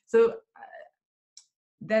then,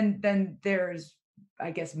 then there's,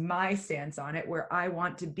 I guess, my stance on it, where I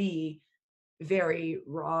want to be very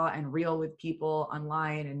raw and real with people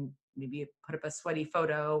online, and maybe put up a sweaty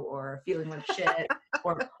photo or feeling like shit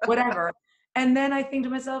or whatever. And then I think to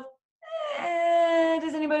myself,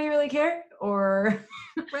 does anybody really care? Or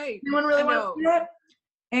right. anyone really want to do that?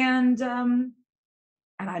 And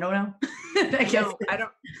I don't know. I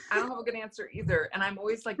don't have a good answer either. And I'm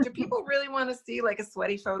always like, do people really want to see like a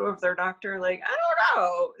sweaty photo of their doctor? Like, I don't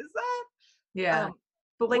know. Is that? Yeah.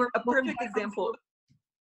 But like a perfect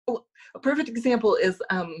example is,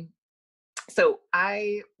 so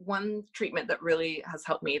one treatment that really has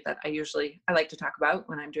helped me that I like to talk about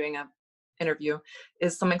when I'm doing a interview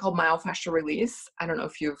is something called myofascial release. I don't know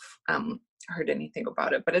if you've heard anything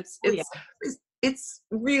about it, but it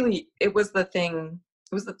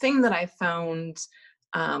was the thing that I found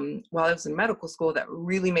while I was in medical school that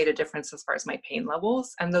really made a difference as far as my pain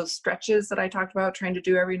levels. And those stretches that I talked about trying to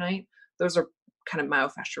do every night, those are kind of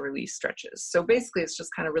myofascial release stretches. So basically it's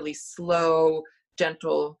just kind of really slow,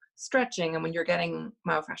 gentle stretching. And when you're getting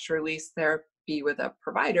myofascial release therapy with a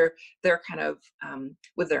provider, they're kind of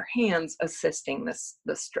with their hands assisting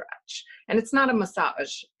the stretch. And it's not a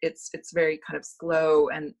massage. It's very kind of slow,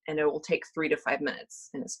 and it will take 3 to 5 minutes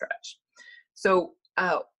in a stretch. So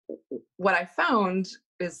what I found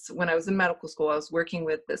is when I was in medical school, I was working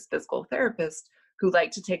with this physical therapist who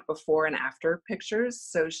liked to take before and after pictures.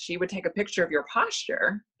 So she would take a picture of your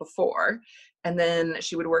posture before, and then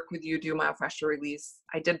she would work with you, do myofascial release.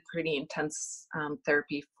 I did pretty intense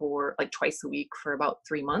therapy for like twice a week for about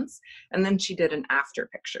 3 months. And then she did an after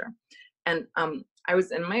picture. And I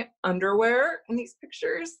was in my underwear in these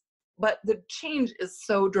pictures, but the change is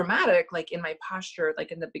so dramatic. Like in my posture,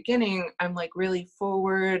 like in the beginning, I'm like really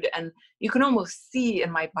forward, and you can almost see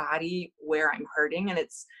in my body where I'm hurting, and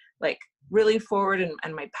it's like really forward,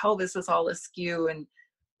 and my pelvis is all askew. And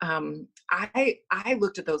I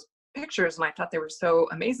looked at those pictures and I thought they were so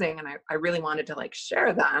amazing, and I really wanted to like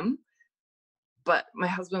share them. But my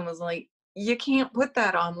husband was like, you can't put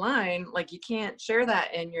that online. Like you can't share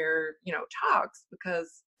that in your, talks,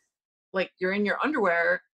 because like, you're in your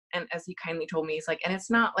underwear. And as he kindly told me, he's like, and it's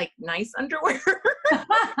not like nice underwear.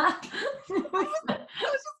 I was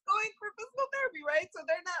just going for physical therapy, right? So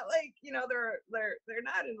they're not like, they're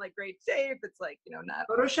not in like great shape. It's like, not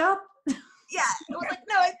Photoshop? yeah. It was like,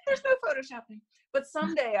 no, there's no photoshopping. But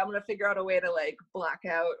someday I'm gonna figure out a way to like black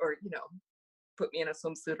out or put me in a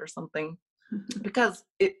swimsuit or something, because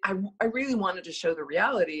I really wanted to show the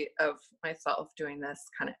reality of myself doing this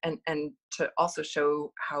kind of, and to also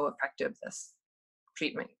show how effective this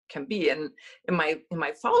treatment can be. And in my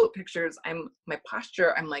follow-up pictures, my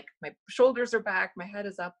posture, I'm like, my shoulders are back, my head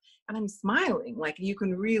is up, and I'm smiling. Like, you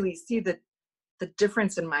can really see the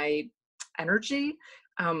difference in my energy.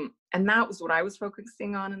 And that was what I was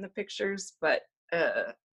focusing on in the pictures. But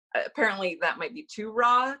apparently that might be too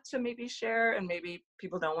raw to maybe share, and maybe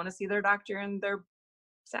people don't want to see their doctor in their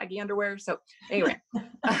saggy underwear. So anyway.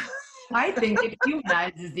 I think it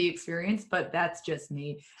humanizes the experience, but that's just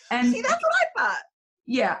me. And see, that's what I thought.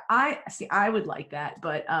 Yeah, I would like that,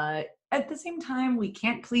 but at the same time, we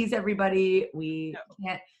can't please everybody. We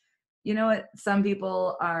can't, you know what? Some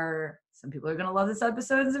people are going to love this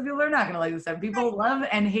episode, and some people are not going to like this. Some people love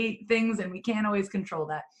and hate things, and we can't always control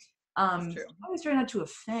that. That's true. I always try not to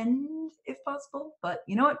offend if possible, but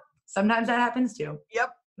you know what? Sometimes that happens too.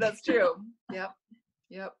 Yep, that's true. Yep.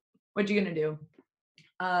 What you gonna do?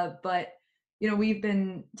 But we've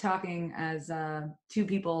been talking as two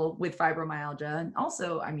people with fibromyalgia, and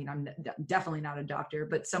also, I mean, I'm definitely not a doctor,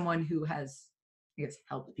 but someone who has, I guess,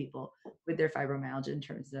 helped people with their fibromyalgia in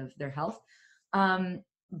terms of their health.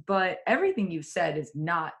 But everything you've said is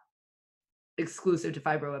not exclusive to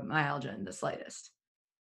fibromyalgia in the slightest.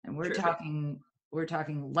 And we're talking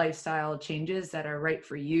lifestyle changes that are right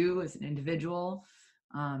for you as an individual.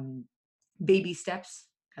 Baby steps.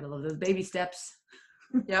 Gotta love those baby steps.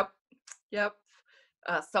 Yep.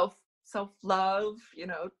 Self-love,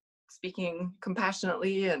 speaking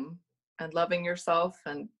compassionately and loving yourself,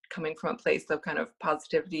 and coming from a place of kind of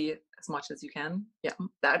positivity as much as you can. Yeah,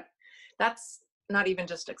 that's not even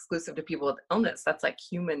just exclusive to people with illness. That's like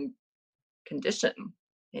human condition.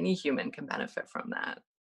 Any human can benefit from that.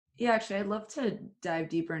 Yeah, actually, I'd love to dive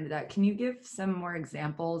deeper into that. Can you give some more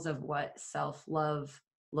examples of what self-love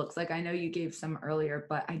looks like? I know you gave some earlier,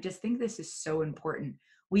 but I just think this is so important.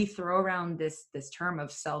 We throw around this term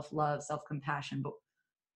of self-love, self-compassion, but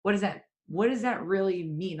what does that really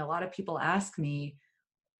mean? A lot of people ask me,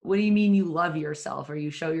 what do you mean you love yourself, or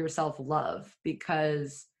you show yourself love?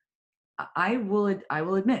 Because I will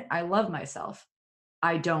admit, I love myself.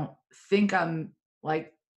 I don't think I'm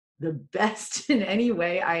like the best in any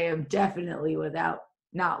way. I am definitely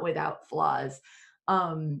not without flaws.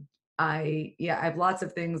 I have lots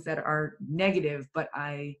of things that are negative, but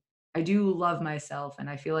I do love myself, and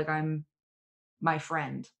I feel like I'm my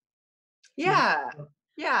friend. Yeah.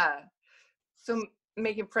 So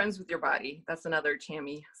making friends with your body, that's another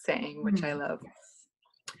Tami saying, which I love. Yes.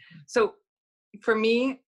 So for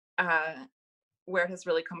me, where it has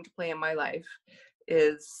really come to play in my life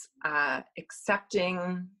is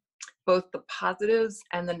accepting both the positives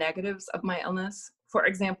and the negatives of my illness. For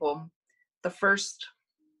example, the first,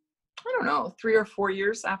 3 or 4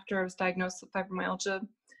 years after I was diagnosed with fibromyalgia,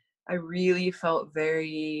 I really felt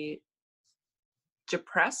very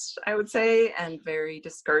depressed, I would say, and very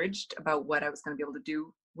discouraged about what I was going to be able to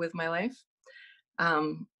do with my life.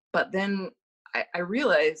 But then I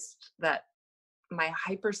realized that my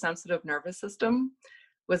hypersensitive nervous system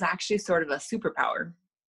was actually sort of a superpower,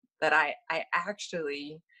 that I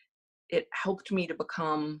actually, it helped me to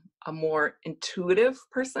become a more intuitive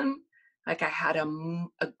person. Like, I had a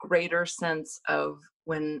greater sense of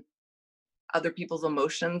when other people's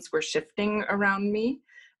emotions were shifting around me.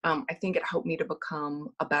 I think it helped me to become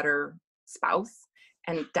a better spouse,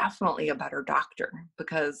 and definitely a better doctor,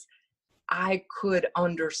 because I could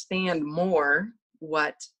understand more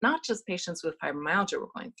what not just patients with fibromyalgia were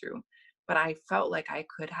going through, but I felt like I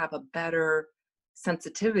could have a better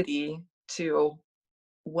sensitivity to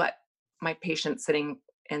what my patient sitting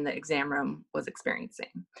in the exam room was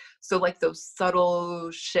experiencing. So like those subtle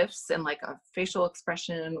shifts in like a facial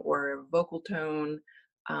expression or a vocal tone,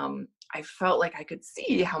 I felt like I could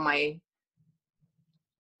see how my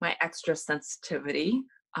extra sensitivity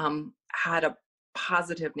had a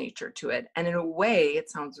positive nature to it. And in a way, it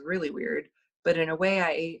sounds really weird, but in a way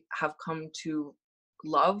I have come to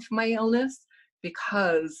love my illness,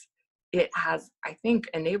 because it has, I think,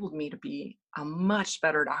 enabled me to be a much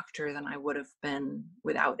better doctor than I would have been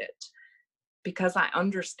without it. Because I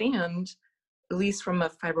understand, at least from a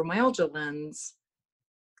fibromyalgia lens,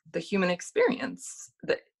 the human experience,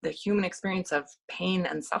 the human experience of pain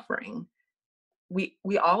and suffering.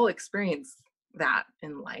 We all experience that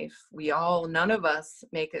in life. None of us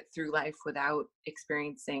make it through life without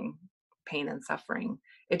experiencing pain and suffering.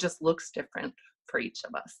 It just looks different for each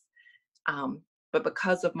of us. But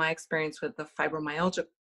because of my experience with the fibromyalgia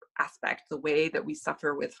aspect, the way that we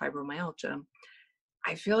suffer with fibromyalgia,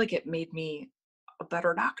 I feel like it made me a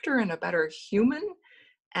better doctor and a better human.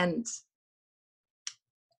 And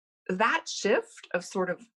that shift of sort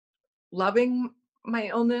of loving my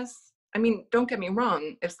illness, I mean, don't get me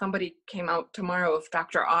wrong, if somebody came out tomorrow, if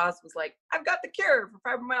Dr. Oz was like, I've got the cure for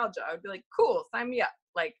fibromyalgia, I would be like, cool, sign me up.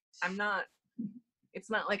 Like, it's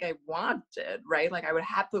not like I wanted, right? Like I would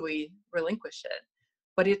happily relinquish it,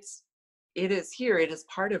 but it is here. It is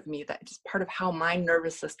part of me, that it's part of how my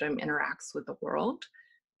nervous system interacts with the world.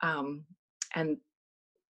 And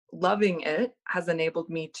loving it has enabled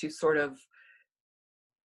me to sort of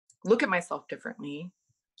look at myself differently,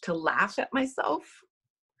 to laugh at myself.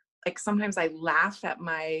 Like sometimes I laugh at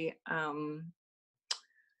my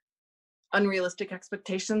unrealistic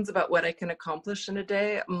expectations about what I can accomplish in a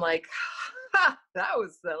day. I'm like, ha, that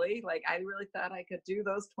was silly. Like I really thought I could do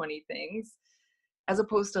those 20 things, as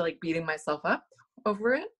opposed to like beating myself up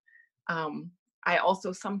over it. I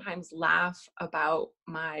also sometimes laugh about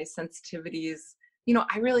my sensitivities. You know,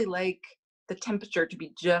 I really like the temperature to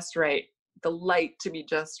be just right, the light to be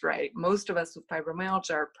just right. Most of us with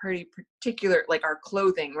fibromyalgia are pretty particular, like our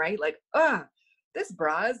clothing, right? Like, this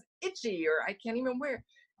bra is itchy, or I can't even wear.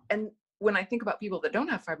 And when I think about people that don't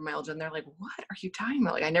have fibromyalgia, and they're like, what are you talking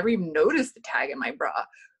about? Like, I never even noticed the tag in my bra.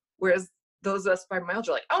 Whereas those of us with fibromyalgia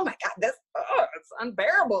are like, oh my God, it's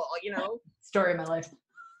unbearable, you know? Story of my life.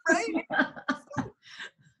 Right?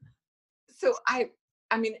 So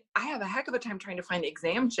I mean, I have a heck of a time trying to find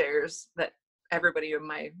exam chairs that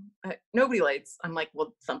nobody likes. I'm like,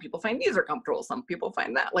 well, some people find these are comfortable. Some people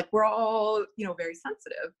find that. Like we're all, very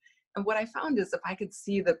sensitive. And what I found is if I could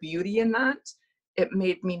see the beauty in that, it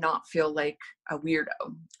made me not feel like a weirdo.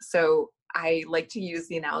 So I like to use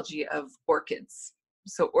the analogy of orchids.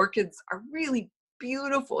 So orchids are really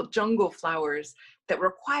beautiful jungle flowers that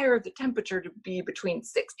require the temperature to be between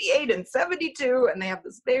 68 and 72, and they have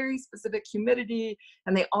this very specific humidity,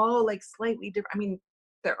 and they all like slightly different. I mean,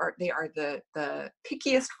 they are the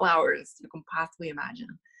pickiest flowers you can possibly imagine,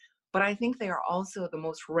 but I think they are also the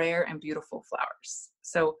most rare and beautiful flowers.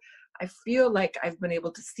 So I feel like I've been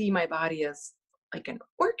able to see my body as like an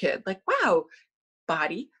orchid. Like, wow,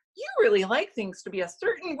 body, you really like things to be a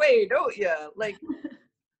certain way, don't you? Like,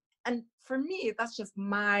 and for me, that's just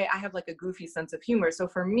I have like a goofy sense of humor. So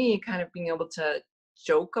for me, kind of being able to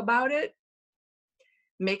joke about it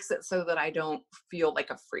makes it so that I don't feel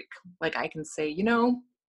like a freak. Like I can say,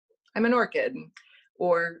 I'm an orchid,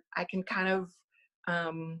 or I can kind of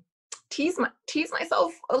tease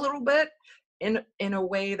myself a little bit in a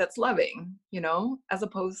way that's loving, as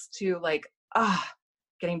opposed to like,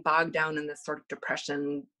 getting bogged down in this sort of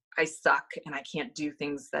depression. I suck and I can't do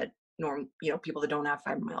things that people that don't have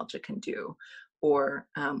fibromyalgia can do, or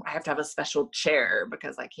I have to have a special chair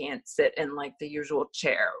because I can't sit in like the usual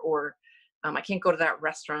chair, or I can't go to that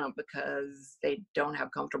restaurant because they don't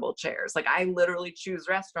have comfortable chairs. Like I literally choose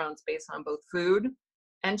restaurants based on both food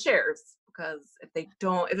and chairs, because if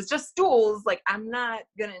it's just stools, like I'm not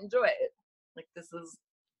gonna enjoy it. Like it's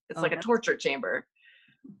like a torture chamber.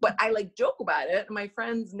 But I like joke about it, and my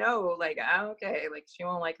friends know, like, okay, like she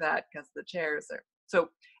won't like that because the chairs are. So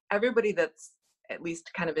everybody that's at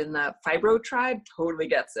least kind of in the fibro tribe totally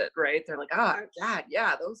gets it, right? They're like, oh God,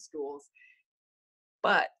 yeah, those stools.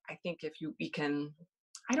 But I think if we can,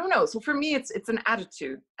 I don't know. So for me, it's an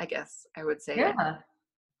attitude, I guess I would say. Yeah.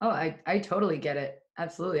 Oh, I totally get it.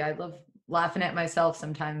 Absolutely. I love laughing at myself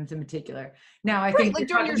sometimes in particular. Now I think like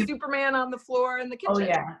doing your Superman on the floor in the kitchen. Oh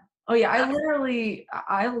yeah. Oh yeah.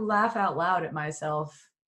 I laugh out loud at myself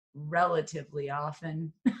relatively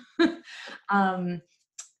often.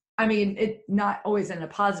 I mean, it not always in a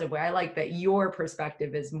positive way. I like that your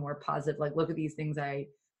perspective is more positive. Like, look at these things I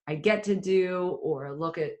get to do, or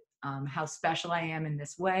look at how special I am in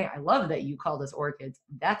this way. I love that you called us orchids.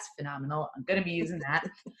 That's phenomenal. I'm going to be using that.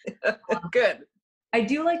 Good. I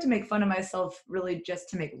do like to make fun of myself, really just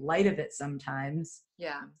to make light of it sometimes.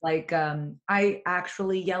 Yeah. Like, I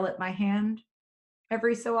actually yell at my hand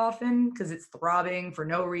every so often because it's throbbing for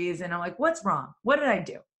no reason. I'm like, what's wrong? What did I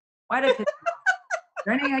do? Why did I piss you off? Is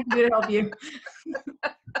there anything I can do to help you?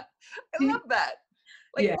 I love that.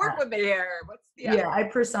 Like, work with the hair. Yeah, I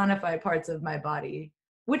personify parts of my body,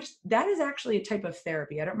 which that is actually a type of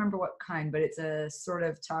therapy. I don't remember what kind, but it's a sort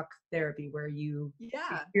of talk therapy where you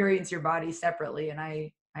experience your body separately. And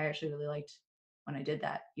I actually really liked when I did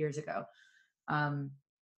that years ago.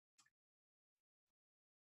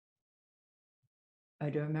 I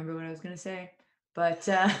don't remember what I was going to say, but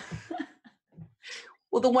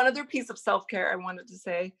Well, the one other piece of self-care I wanted to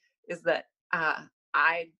say is that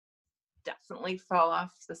I definitely fall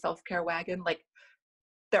off the self-care wagon. Like,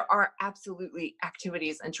 there are absolutely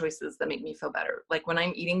activities and choices that make me feel better. Like when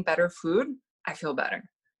I'm eating better food, I feel better.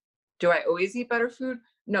 Do I always eat better food?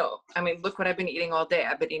 No. I mean, look what I've been eating all day.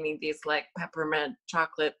 I've been eating these like peppermint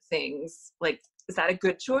chocolate things. Like, is that a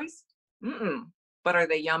good choice? Mm-mm. But are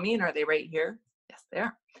they yummy and are they right here? Yes, they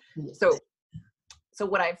are. Yes. So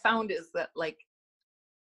what I found is that, like,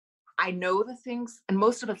 I know the things, and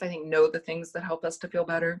most of us, I think, know the things that help us to feel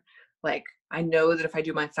better. Like, I know that if I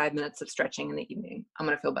do my 5 minutes of stretching in the evening, I'm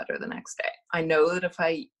going to feel better the next day. I know that if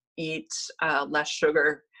I eat less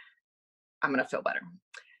sugar, I'm going to feel better.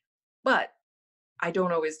 But I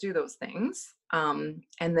don't always do those things. And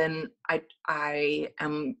then I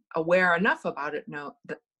am aware enough about it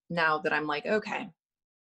now that I'm like, okay,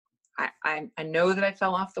 I know that I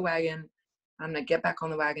fell off the wagon. I'm gonna get back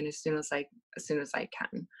on the wagon as soon as I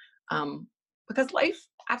can. Because life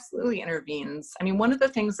absolutely intervenes. I mean, one of the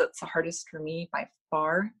things that's the hardest for me by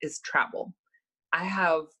far is travel.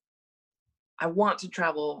 I want to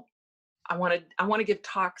travel. I want to give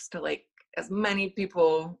talks to like as many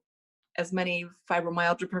people, as many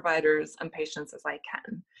fibromyalgia providers and patients as I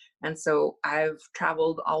can. And so I've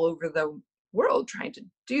traveled all over the world trying to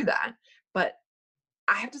do that. But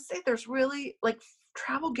I have to say, there's really, like,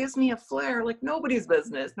 travel gives me a flair like nobody's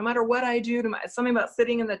business. No matter what I do, something about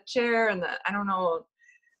sitting in the chair and I don't know,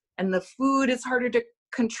 and the food is harder to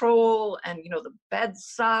control, and the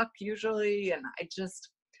beds suck usually, and it just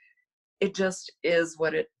is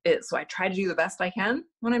what it is. So I try to do the best I can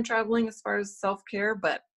when I'm traveling as far as self-care,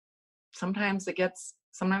 but sometimes it gets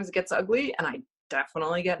ugly, and I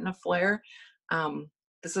definitely get in a flare.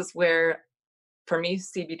 This is where, for me,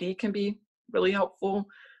 CBD can be really helpful.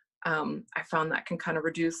 I found that can kind of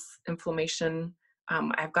reduce inflammation.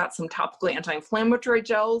 I've got some topical anti-inflammatory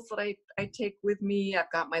gels that I take with me.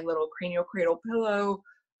 I've got my little cranial cradle pillow.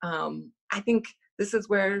 I think this is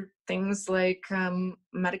where things like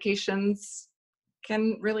medications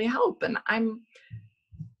can really help. And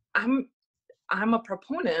I'm a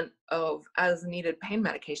proponent of as needed pain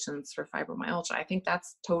medications for fibromyalgia. I think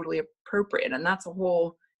that's totally appropriate. And that's a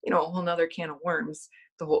whole nother can of worms,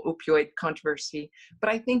 the whole opioid controversy. But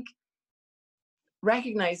I think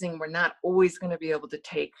recognizing we're not always going to be able to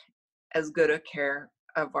take as good a care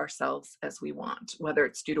of ourselves as we want, whether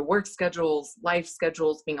it's due to work schedules, life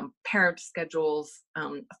schedules, being a parent schedules,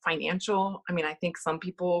 financial. I mean, I think some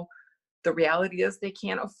people, the reality is they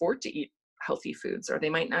can't afford to eat healthy foods, or they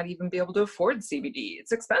might not even be able to afford CBD.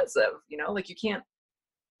 It's expensive, like you can't.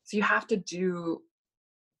 So you have to do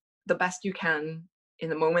the best you can in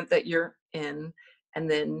the moment that you're in, and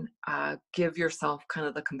then give yourself kind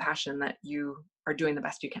of the compassion that you are doing the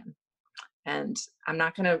best you can. And I'm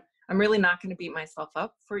really not gonna beat myself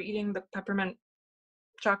up for eating the peppermint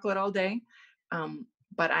chocolate all day.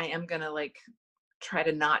 But I am gonna try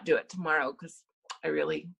to not do it tomorrow, because I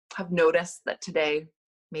really have noticed that today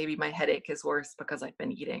maybe my headache is worse because I've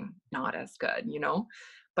been eating not as good,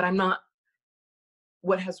 but I'm not.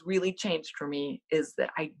 What has really changed for me is that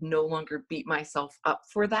I no longer beat myself up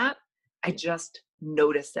for that. I just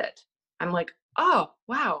notice it. I'm like, oh,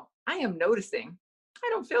 wow, I am noticing I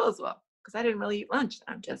don't feel as well because I didn't really eat lunch.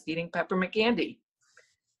 I'm just eating peppermint candy.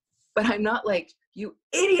 But I'm not like, you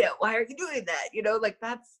idiot, why are you doing that?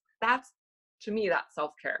 That's to me, that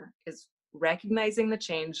self-care is recognizing the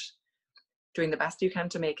change, doing the best you can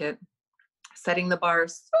to make it, setting the bar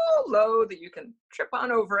so low that you can trip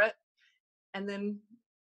on over it, and then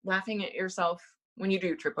laughing at yourself when you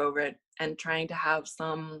do trip over it, and trying to have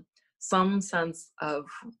some sense of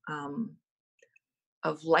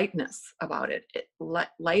lightness about it.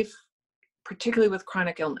 Life, particularly with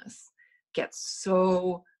chronic illness, gets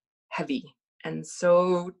so heavy and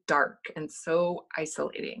so dark and so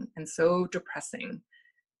isolating and so depressing.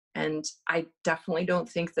 And I definitely don't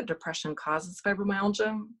think that depression causes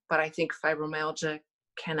fibromyalgia, but I think fibromyalgia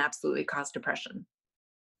can absolutely cause depression.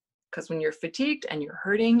 Because when you're fatigued and you're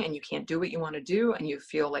hurting and you can't do what you want to do, and you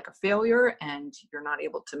feel like a failure, and you're not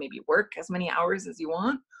able to maybe work as many hours as you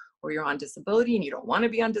want, or you're on disability and you don't want to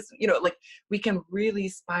be on we can really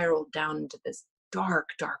spiral down into this dark,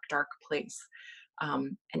 dark, dark place.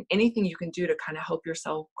 And anything you can do to kind of help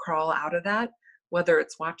yourself crawl out of that, whether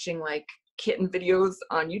it's watching like kitten videos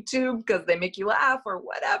on YouTube because they make you laugh or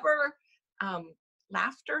whatever,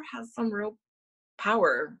 laughter has some real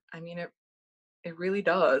power. I mean, it really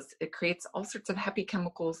does. It creates all sorts of happy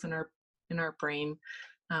chemicals in our brain.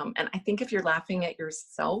 And I think if you're laughing at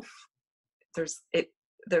yourself,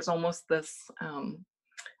 there's almost this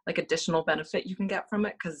like additional benefit you can get from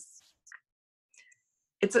it, because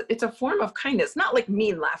it's a form of kindness, not like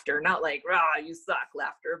mean laughter, not like rah you suck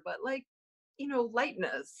laughter, but like, you know,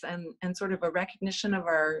 lightness and sort of a recognition of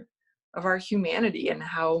our humanity and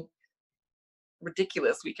how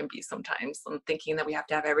ridiculous we can be sometimes, and thinking that we have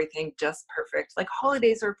to have everything just perfect. Like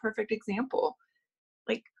holidays are a perfect example.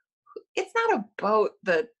 Like, it's not about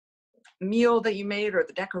the meal that you made or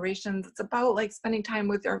the decorations. It's about like spending time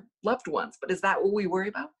with our loved ones. But is that what we worry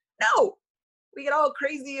about? No. We get all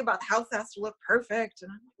crazy about the house has to look perfect.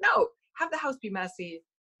 And I'm like, no, have the house be messy,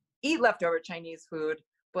 eat leftover Chinese food,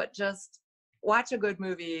 but just watch a good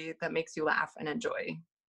movie that makes you laugh and enjoy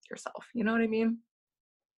yourself. You know what I mean?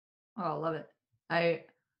 Oh, I love it. I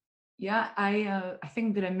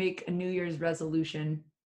think that I make a New Year's resolution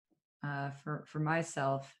for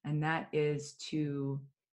myself, and that is to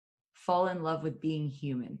fall in love with being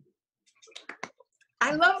human.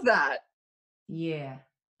 I love that. Yeah,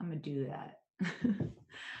 I'm gonna do that.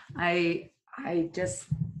 I just,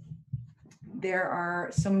 there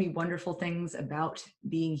are so many wonderful things about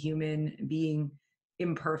being human, being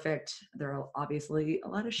imperfect. There are obviously a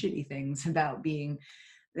lot of shitty things about being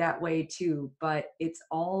that way too, but it's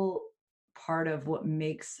all part of what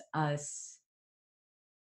makes our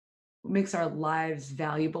lives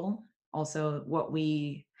valuable, also what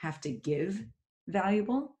we have to give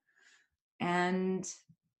valuable. And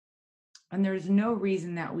there's no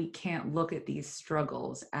reason that we can't look at these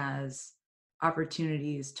struggles as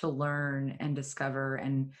opportunities to learn and discover,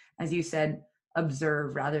 and as you said,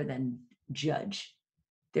 observe rather than judge.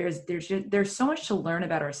 There's so much to learn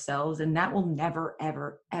about ourselves, and that will never,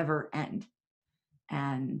 ever, ever end.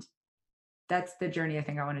 And that's the journey I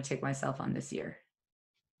think I want to take myself on this year.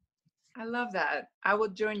 I love that. I will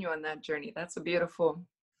join you on that journey. That's a beautiful,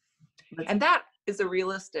 and that is a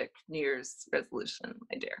realistic New Year's resolution,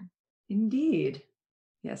 my dear. Indeed.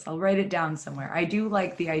 Yes, I'll write it down somewhere. I do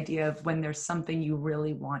like the idea of when there's something you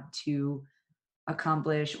really want to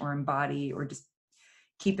accomplish or embody or just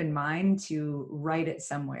keep in mind, to write it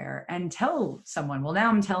somewhere and tell someone. Well, now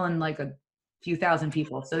I'm telling like a few thousand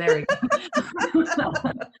people. So there we go.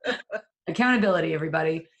 Accountability,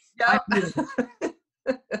 everybody. Yep.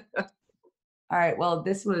 All right. Well,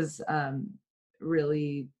 this was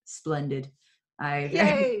really splendid.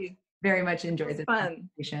 Yay. Very much enjoyed this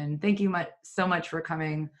conversation. Thank you so much for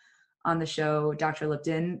coming on the show, Dr.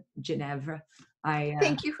 Liptan, Ginevra.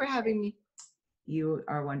 Thank you for having me. You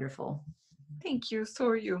are wonderful. Thank you. So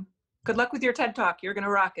are you. Good luck with your TED Talk. You're going to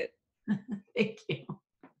rock it. Thank you.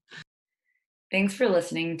 Thanks for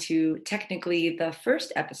listening to technically the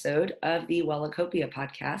first episode of the Wellacopia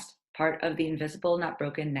podcast, part of the Invisible Not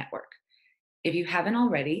Broken network. If you haven't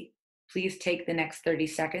already, please take the next 30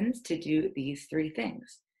 seconds to do these 3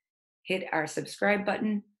 things. Hit our subscribe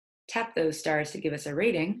button, tap those stars to give us a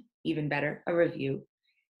rating, even better, a review,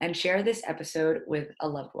 and share this episode with a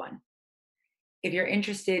loved one. If you're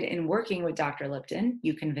interested in working with Dr. Liptan,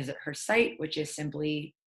 you can visit her site, which is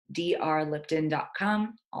simply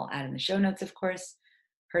drliptan.com. I'll add in the show notes, of course.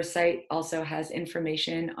 Her site also has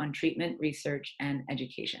information on treatment, research, and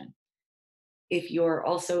education. If you're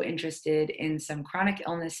also interested in some chronic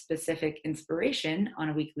illness-specific inspiration on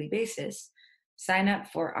a weekly basis, sign up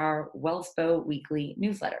for our WellSpo weekly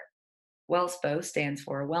newsletter. WellSpo stands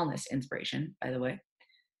for Wellness Inspiration, by the way.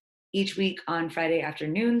 Each week on Friday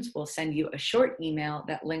afternoons, we'll send you a short email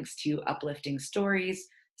that links to uplifting stories,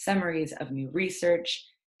 summaries of new research,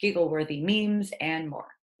 giggle-worthy memes, and more.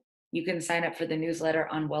 You can sign up for the newsletter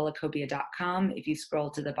on wellacopia.com if you scroll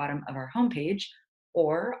to the bottom of our homepage,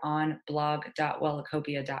 or on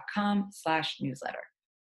blog.wellacopia.com/newsletter.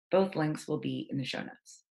 Both links will be in the show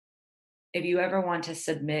notes. If you ever want to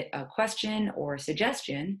submit a question or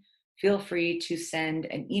suggestion, feel free to send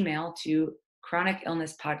an email to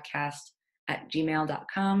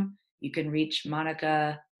chronicillnesspodcast@gmail.com. You can reach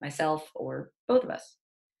Monica, myself, or both of us.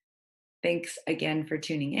 Thanks again for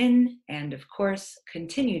tuning in, and of course,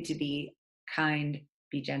 continue to be kind,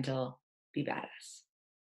 be gentle, be badass.